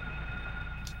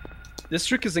 This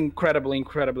trick is incredibly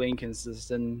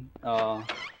inconsistent.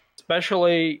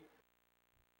 Especially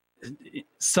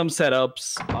some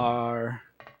setups are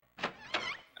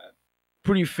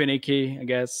pretty finicky, I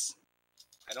guess.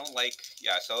 I don't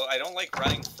like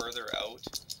running further out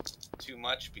too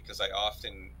much because I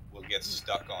often will get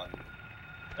stuck on.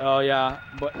 Oh yeah,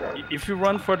 but if you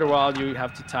run further out, you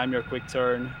have to time your quick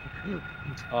turn.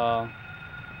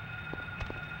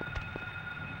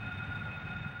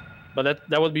 But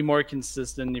that would be more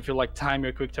consistent if you like time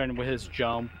your quick turn with his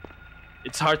jump.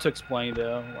 It's hard to explain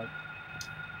though. Like.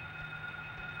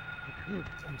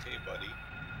 Okay, buddy.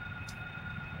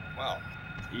 Wow.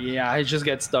 Yeah, he just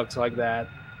gets stuck like that.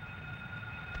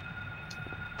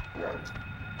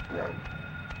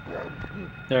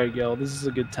 There you go. This is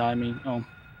a good timing. Oh.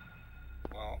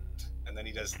 Well, and then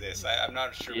he does this. I'm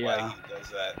not sure why he does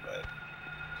that,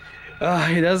 but...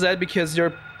 He does that because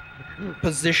your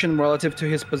position relative to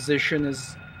his position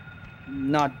is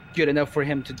not good enough for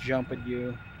him to jump at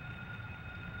you.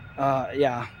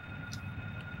 Yeah.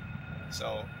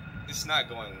 So, it's not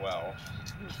going well.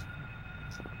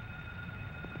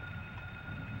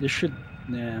 This should...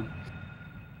 Yeah.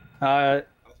 Oh!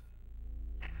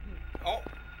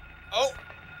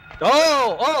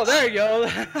 Oh, there you go.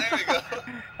 There we go.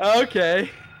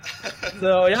 Okay.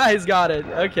 So, yeah, he's got it.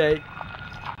 Okay.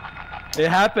 It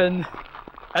happened.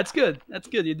 That's good. That's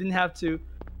good. You didn't have to...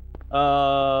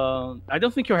 I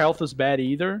don't think your health was bad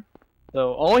either.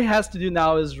 So, all he has to do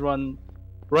now is run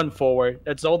forward.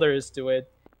 That's all there is to it.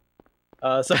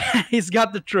 So, he's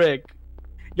got the trick.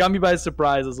 Got me by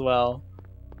surprise as well.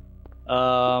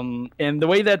 And the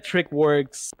way that trick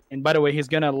works... And by the way, he's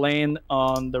gonna land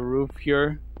on the roof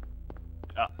here.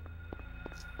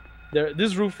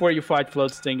 This roof where you fight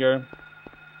Float Stinger.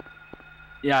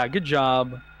 Yeah, good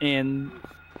job. And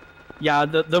yeah,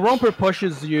 the romper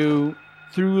pushes you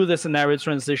through the scenario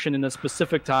transition in a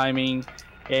specific timing,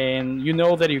 and you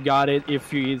know that you got it if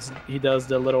he does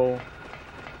the little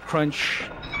crunch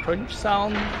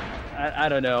sound. I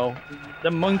don't know,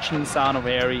 the munching sound of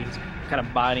Harry, kind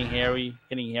of biting Harry,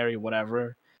 hitting Harry,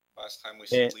 whatever. Last time we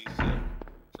see Lisa.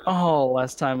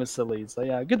 Last time we saw Lisa.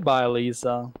 Yeah, goodbye,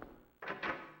 Lisa.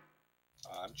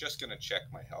 I'm just gonna check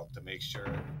my health to make sure.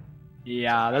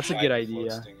 Yeah, that's a good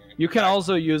idea. You can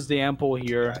also use the ampoule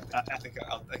here. Yeah, I think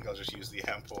I'll just use the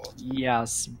ampoule.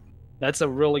 Yes, that's a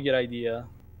really good idea.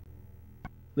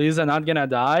 Lisa not gonna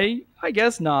die? I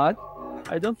guess not.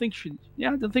 I don't think she.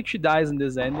 Yeah, I don't think she dies in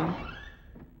this ending.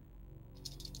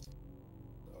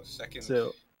 Second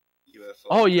so, UFO.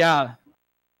 Oh yeah,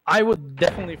 I would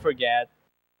definitely forget.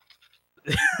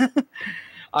 It's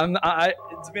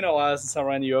been a while since I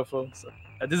ran UFO. So,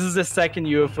 this is the second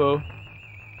UFO.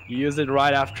 You used it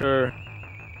right after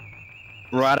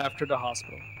the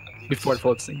hospital, before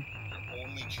floating. Your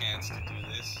only chance to do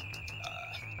this,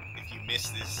 if you miss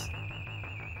this,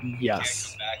 yes, you can't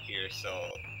come back here. So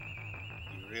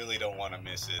you really don't want to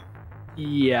miss it.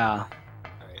 Yeah.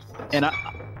 Right, and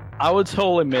I would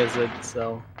totally miss it.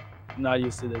 So I'm not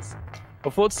used to this.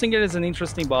 But Float Stinger is an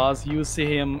interesting boss. You see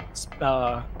him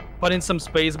put in some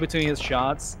space between his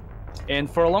shots. And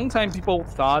for a long time, people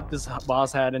thought this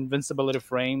boss had invincibility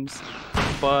frames,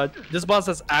 but this boss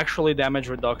has actually damage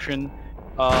reduction.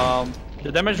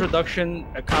 The damage reduction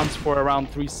accounts for around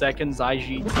 3 seconds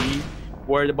IGT,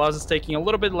 where the boss is taking a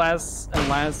little bit less and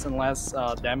less and less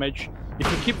damage.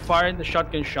 If you keep firing the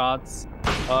shotgun shots,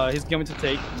 he's going to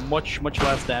take much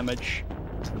less damage.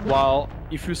 While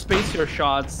if you space your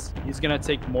shots, he's gonna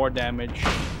take more damage.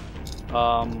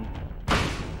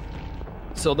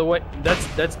 So the way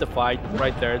that's the fight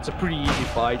right there. It's a pretty easy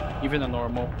fight, even a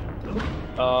normal.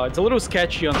 It's a little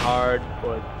sketchy on hard,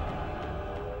 but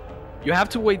you have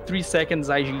to wait 3 seconds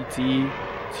IGT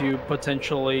to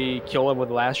potentially kill it with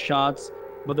last shots.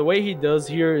 But the way he does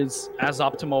here is as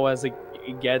optimal as it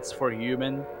gets for a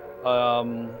human.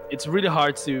 It's really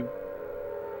hard to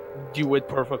do it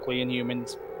perfectly in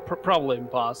humans. Probably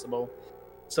impossible.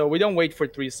 So we don't wait for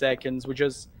 3 seconds. We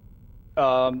just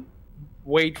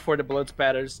wait for the blood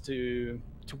spatters to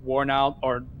worn out,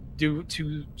 or do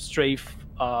 2 strafe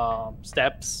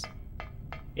steps,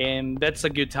 and that's a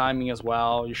good timing as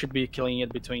well. You should be killing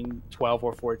it between 12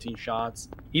 or 14 shots.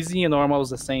 Easy and normal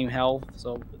is the same health,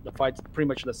 so the fight's pretty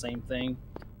much the same thing.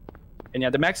 And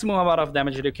yeah, the maximum amount of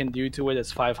damage that you can do to it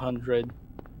is 500,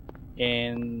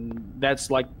 and that's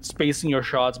like spacing your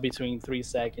shots between 3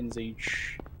 seconds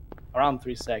each, around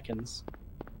 3 seconds.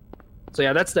 So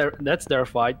yeah, that's their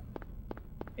fight.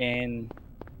 And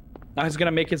now he's gonna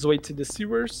make his way to the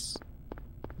sewers.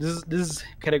 This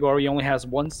category only has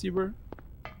 1 sewer.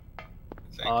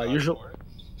 Usually.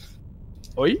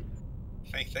 Oi?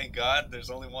 Thank God, there's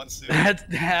only 1 sewer.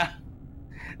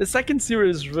 The second sewer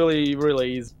is really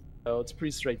easy. So it's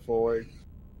pretty straightforward.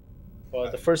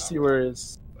 But the first sewer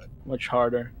is much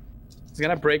harder. He's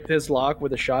gonna break this lock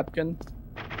with a shotgun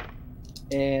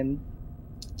and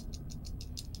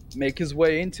make his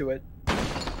way into it.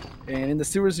 And in the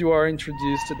sewers, you are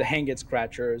introduced to the hang-it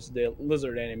scratchers, the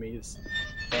lizard enemies,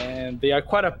 and they are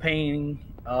quite a pain.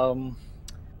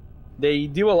 They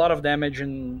do a lot of damage,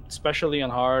 and especially on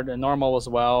hard and normal as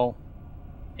well.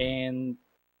 And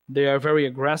they are very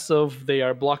aggressive. They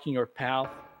are blocking your path.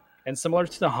 And similar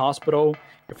to the hospital,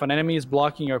 if an enemy is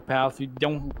blocking your path, you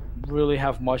don't really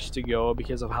have much to go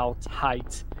because of how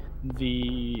tight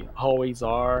the hallways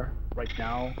are right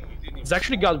now. didn't even It's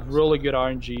actually spawn. got really good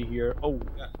RNG here. Oh.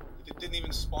 Yeah, it didn't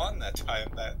even spawn that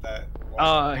time.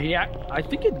 I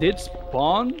think it did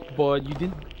spawn, but you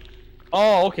didn't.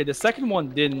 Oh, okay. The second one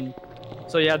didn't.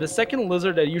 So yeah, the second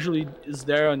lizard that usually is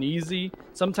there on easy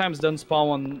sometimes doesn't spawn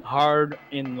on hard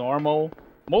in normal.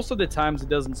 Most of the times it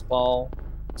doesn't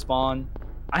spawn.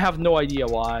 I have no idea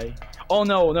why. Oh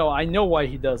no, I know why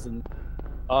he doesn't.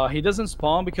 He doesn't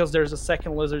spawn because there's a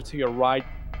second lizard to your right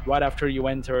after you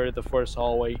enter the first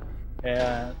hallway.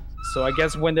 So I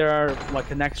guess when there are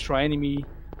like an extra enemy,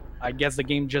 I guess the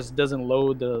game just doesn't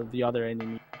load the other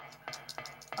enemy.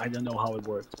 I don't know how it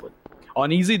works, but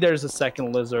on easy there's a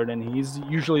second lizard, and he's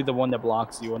usually the one that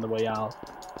blocks you on the way out.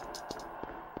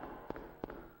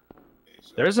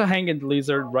 There's a hanging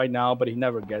lizard right now, but he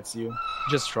never gets you.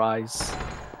 He just tries.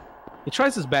 He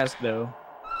tries his best though.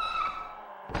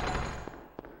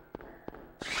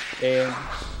 And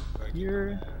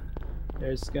here,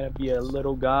 there's gonna be a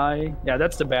little guy. Yeah,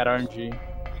 that's the bad RNG.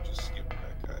 Just skip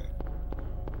that guy.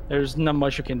 There's not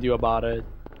much you can do about it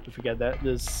if you get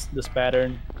this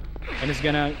pattern. And it's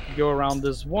gonna go around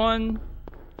this one.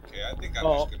 Okay, I think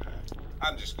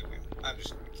I'm just gonna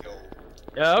kill.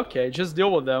 Yeah, okay, just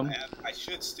deal with them. I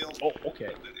should still. Oh,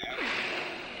 okay.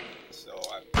 So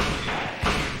I'm.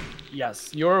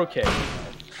 Yes, you're okay.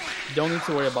 Don't need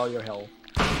to worry about your health.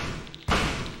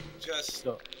 Just.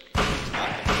 So.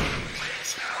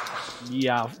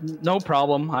 Yeah, no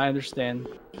problem. I understand.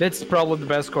 That's probably the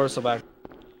best course of action.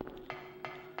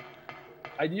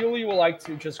 Ideally, you would like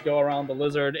to just go around the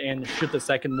lizard and shoot the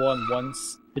second one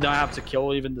once. You don't have to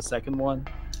kill even the second one.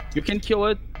 You can kill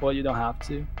it, but you don't have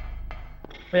to.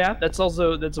 But yeah, that's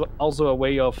also a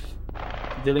way of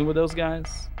dealing with those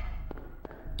guys.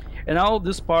 And now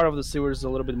this part of the sewer is a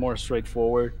little bit more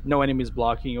straightforward. No enemies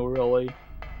blocking you really.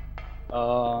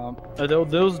 Although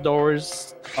those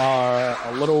doors are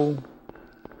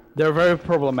they're very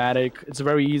problematic. It's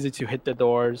very easy to hit the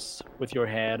doors with your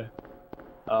head.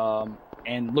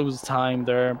 And lose time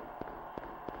there.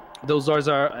 Those doors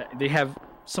they have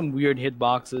some weird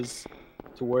hitboxes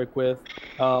to work with.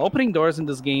 Opening doors in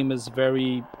this game is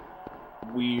very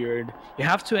weird. You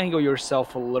have to angle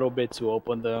yourself a little bit to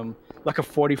open them, like a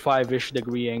 45-ish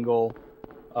degree angle.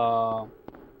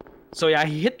 So yeah,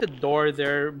 he hit the door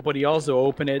there, but he also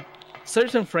opened it.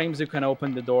 Certain frames you can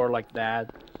open the door like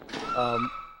that.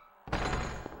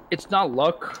 It's not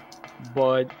luck,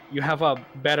 but you have a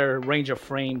better range of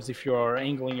frames if you're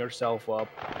angling yourself up.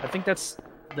 I think that's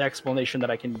the explanation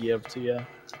that I can give to you. Yeah,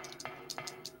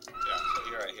 so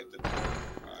here I hit the door.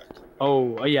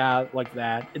 Oh, yeah, like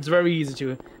that. It's very easy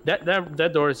to...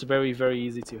 That door is very, very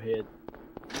easy to hit.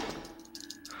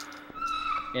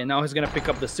 And now he's gonna pick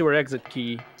up the sewer exit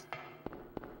key.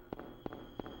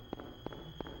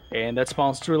 And that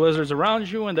spawns 2 lizards around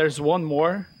you, and there's one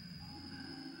more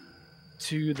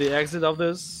to the exit of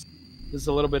this. There's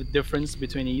a little bit of difference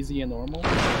between easy and normal.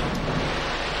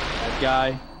 That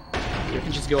guy, you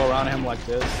can just go around him like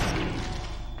this.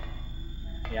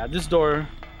 Yeah, this door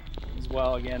as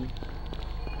well again.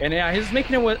 And yeah, he's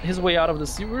making his way out of the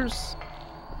sewers.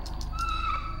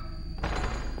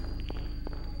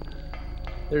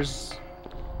 There's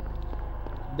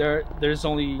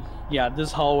only, yeah,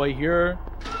 this hallway here.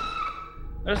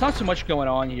 There's not too much going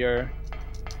on here.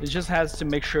 It just has to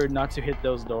make sure not to hit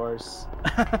those doors.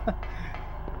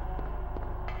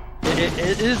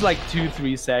 It is like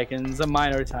 2-3 seconds, a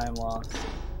minor time loss.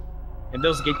 And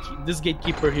this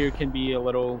gatekeeper here can be a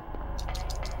little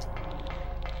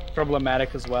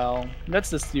problematic as well.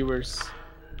 That's the sewers.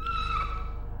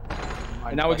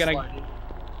 And now we're gonna...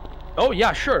 Oh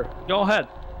yeah, sure. Go ahead.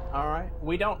 Alright,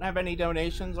 we don't have any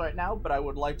donations right now, but I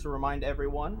would like to remind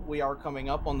everyone we are coming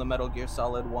up on the Metal Gear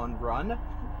Solid 1 run.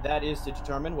 That is to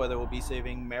determine whether we'll be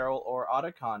saving Meryl or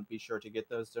Otacon. Be sure to get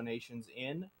those donations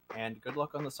in, and good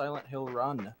luck on the Silent Hill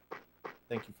run.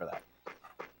 Thank you for that.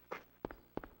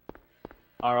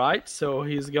 Alright, so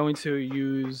he's going to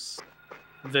use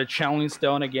the channeling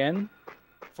stone again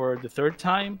for the 3rd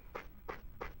time.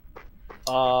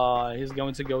 He's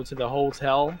going to go to the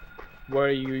hotel where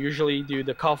you usually do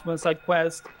the Couchman side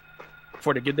quest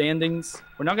for the good endings.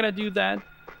 We're not gonna do that.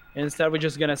 Instead, we're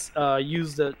just gonna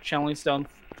use the channeling stone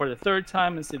for the 3rd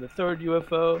time and see the 3rd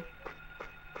UFO.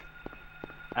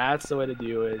 That's the way to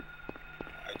do it.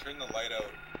 I turned the light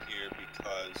out here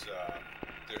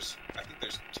because I think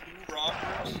there's 2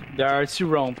 rompers. There are 2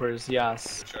 rompers,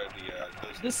 yes. Which are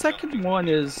The second one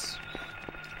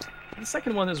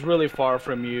is really far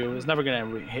from you. It's never gonna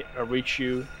reach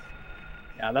you.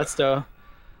 Yeah, that's the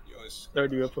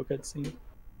 3rd UFO cutscene.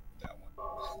 That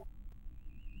one.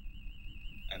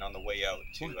 And on the way out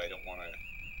too, I don't want to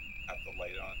have the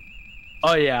light on.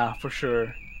 Oh yeah, for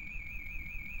sure.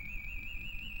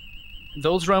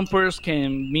 those rumpers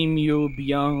can meme you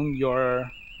beyond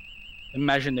your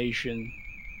imagination.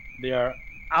 They are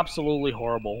absolutely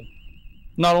horrible.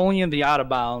 Not only in the out of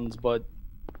bounds, but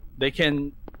they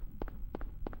can.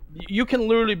 You can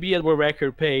literally be at a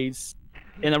record pace,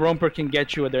 and a romper can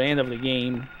get you at the end of the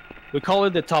game. We call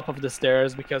it the top of the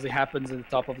stairs because it happens in the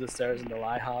top of the stairs in the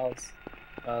lighthouse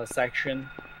section.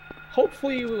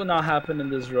 Hopefully, it will not happen in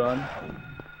this run.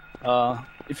 I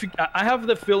have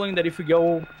the feeling that if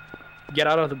you get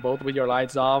out of the boat with your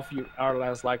lights off, you are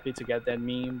less likely to get that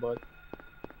meme. But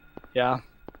yeah,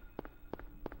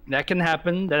 that can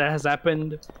happen. That has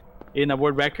happened in a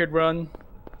world record run.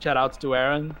 Shout outs to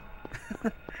Aaron.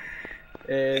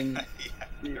 And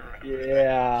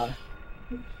yeah,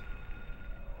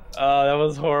 that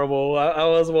was horrible. I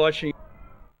was watching.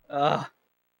 But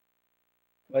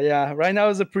yeah, right now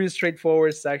is a pretty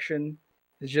straightforward section.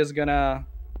 He's just gonna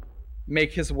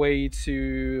make his way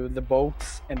to the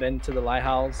boats and then to the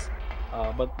lighthouse.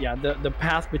 But yeah, the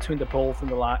path between the boats and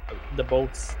the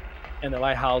boats and the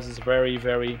lighthouse is very,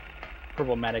 very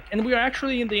problematic. And we are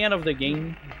actually in the end of the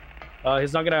game.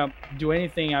 He's not gonna do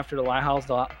anything after the lighthouse.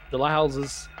 The lighthouse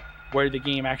is where the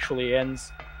game actually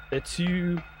ends. The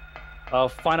two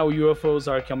final UFOs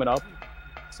are coming up,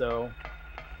 so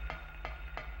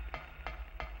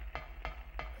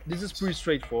this is pretty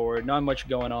straightforward. Not much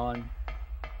going on,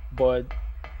 but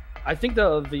I think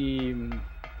the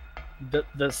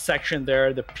section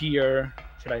there, the pier,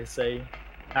 should I say,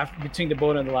 between the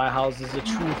boat and the lighthouse, is the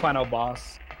true final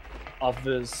boss of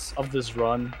this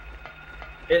run.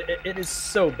 It is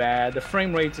so bad. The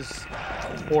frame rate is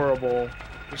horrible.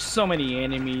 There's so many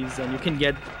enemies, and you can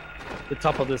get the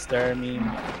top of the stair. I mean,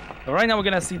 but right now we're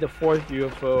gonna see the fourth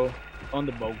UFO on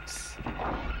the boats.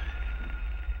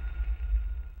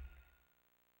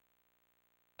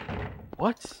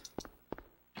 What?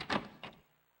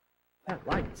 That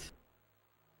light.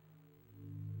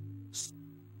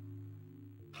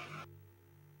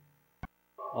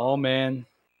 Oh man,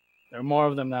 there are more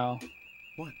of them now.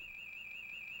 What?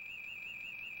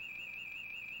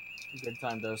 Good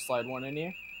time to slide one in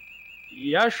here.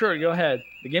 Yeah, sure, go ahead.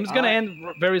 The game's gonna end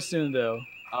very soon, though.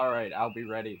 All right, I'll be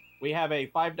ready. We have a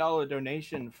 $5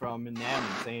 donation from Nem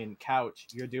saying, "Couch,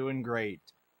 you're doing great.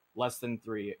 Less than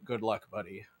 3. Good luck,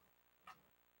 buddy."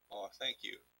 Oh, thank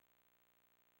you.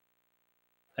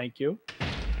 Thank you.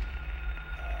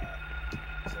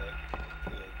 Is that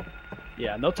good?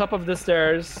 Yeah, no top of the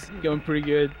stairs. Going pretty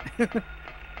good.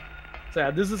 So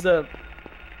yeah, this is the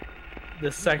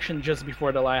section just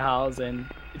before the lighthouse, and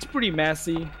it's pretty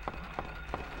messy.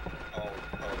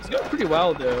 It's going pretty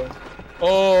well, though.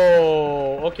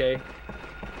 Oh, okay.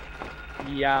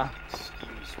 Yeah.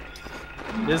 Excuse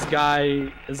me. This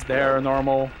guy is there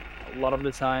normal a lot of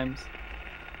the times.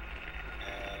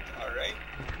 And alright.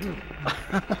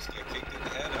 Just get kicked in the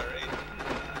head, alright.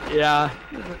 Yeah,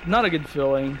 not a good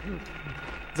feeling.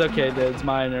 It's okay, dude. It's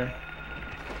minor.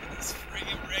 This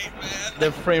frame rate, man.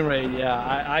 The frame rate,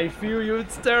 yeah. I feel you.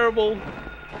 It's terrible.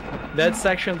 That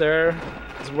section there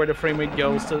is where the frame rate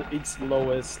goes to its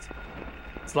lowest.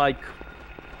 It's like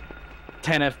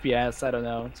 10 FPS. I don't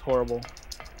know. It's horrible.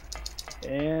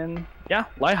 And yeah,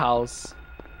 lighthouse.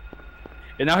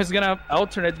 And now he's gonna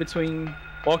alternate between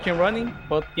walking and running,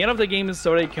 but the end of the game is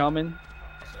already coming.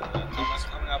 So it's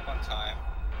coming up on time.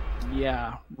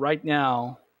 Yeah, right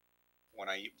now. When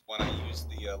I use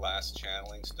the last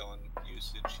channeling stone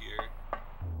usage here.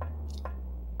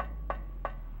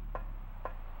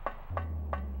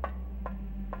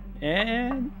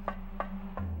 And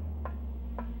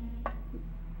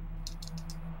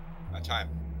My time.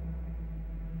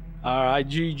 alright,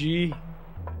 GG.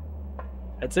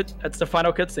 That's it. That's the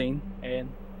final cutscene.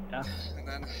 And yeah. And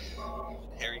then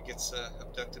Harry gets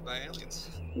abducted by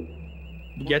aliens.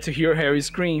 You get to hear Harry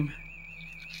scream.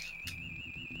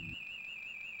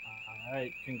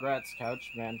 Alright, congrats,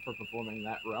 Couchman, for performing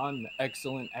that run.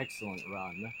 Excellent, excellent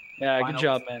run. Yeah, good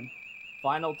job, man.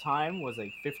 Final time was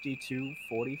a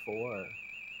 52:44.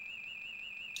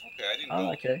 Okay, I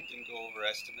didn't didn't go over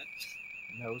estimate.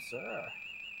 No, sir.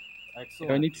 I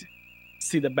Excellent. need to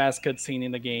see the best cutscene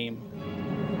in the game.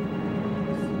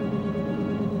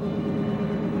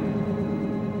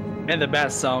 And the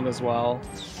best song as well.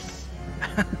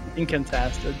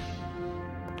 Incontested.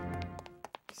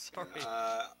 Sorry.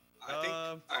 I think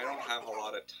I don't have a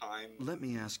lot of time Let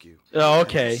me ask you. Oh, Have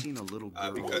okay. you seen a little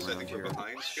girl because I around think we're here?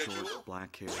 behind schedule. Short,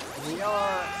 black hair. We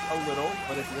are a little,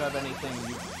 but if you have anything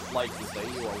you'd like to say,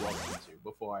 you are welcome to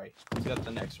before I set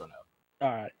the next one up.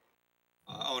 Alright.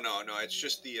 Oh no, it's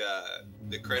just the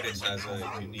credits has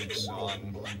a unique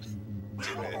song to it.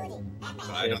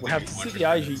 So I Okay, don't we think have to see the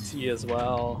IGT as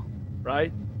well,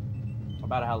 right?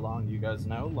 About how long do you guys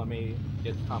know? Let me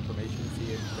get confirmation,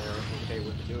 see if they're okay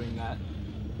with doing that.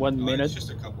 1 It's minute. just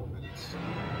a couple minutes.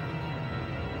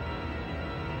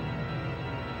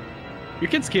 You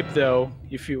can skip though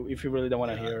if you really don't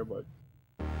want to Yeah. hear. But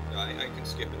No, I can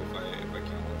skip it if I can't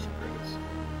watch the credits.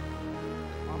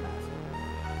 I'm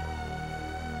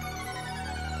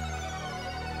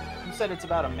asking. You said it's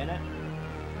about a minute?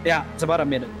 yeah, it's about a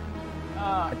minute.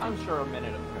 I'm sure a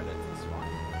minute of credits is fine.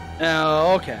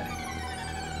 Oh, okay.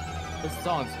 This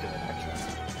song's good,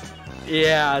 actually.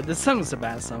 Yeah, this song is the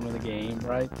best song in the game,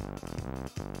 right?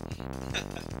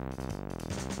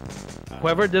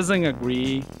 Whoever doesn't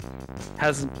agree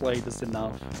hasn't played this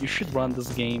enough. You should run this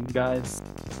game, guys.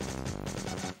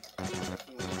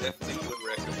 Definitely would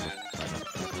recommend.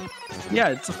 Yeah,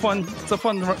 it's a fun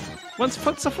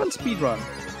speed run.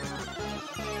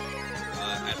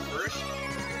 At first,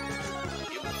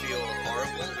 it would feel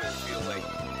horrible. It would feel like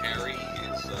Harry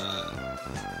is,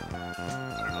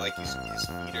 I don't know, like his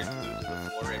feet are glued to the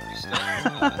floor every step.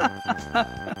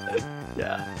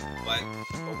 Yeah. But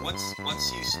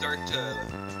once you start to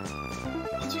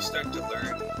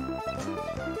learn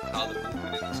how the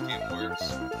movement in this game works,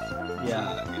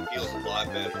 Yeah. it feels a lot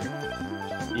better.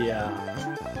 Yeah.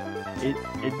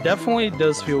 It definitely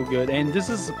does feel good, and this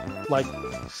is like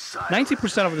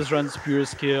 90% of this run is pure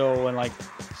skill, and like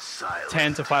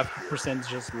 10 to 5% is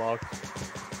just luck.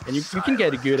 And you can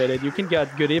get good at it. You can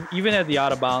get good even at the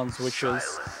out of bounds, which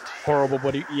is horrible.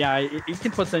 But it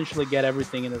can potentially get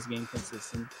everything in this game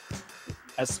consistent,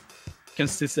 as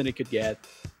consistent it could get.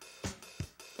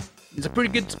 It's a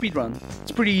pretty good speed run.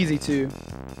 It's pretty easy to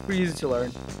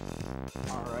learn.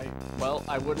 Alright, well,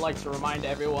 I would like to remind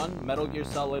everyone, Metal Gear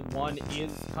Solid 1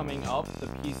 is coming up, the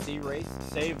PC race.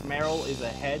 Save Meryl is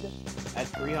ahead at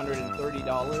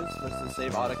 $330 versus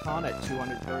Save Otacon at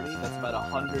 $230. That's about a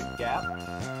 100 gap.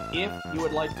 If you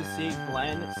would like to see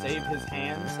Glenn save his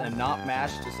hands and not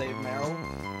mash to save Meryl,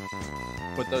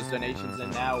 put those donations in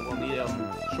now. We'll need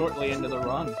them shortly into the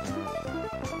run. No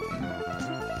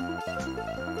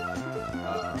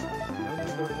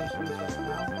new donations right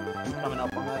now. I'm coming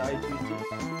up on that IGT.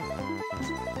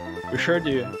 We sure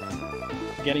do.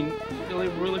 Getting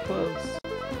really close.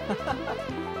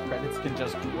 Credits can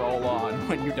just roll on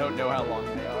when you don't know how long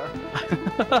they are.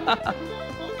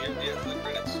 Oh, here's the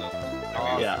credits. So,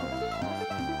 Yeah.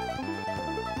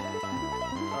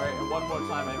 Alright, and one more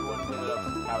time, everyone give it up to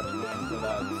Couchman for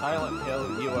that Silent Hill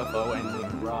UFO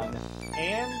ending run.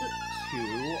 And to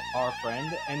our friend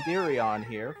Endirion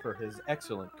here for his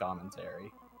excellent commentary.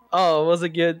 Oh, was it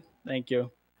good? Thank you.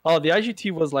 Oh, the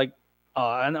IGT was like,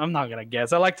 I'm not gonna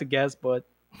guess. I like to guess, but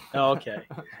okay.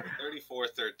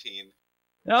 34-13.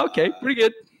 Okay, pretty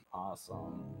good.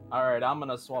 Awesome. Alright, I'm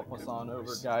gonna swap us on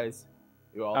over, guys.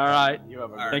 You all Alright. You have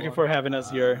a Alright. good Thank you one. for having us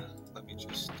here. Let me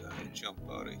just jump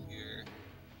out of here.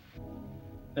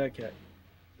 Okay.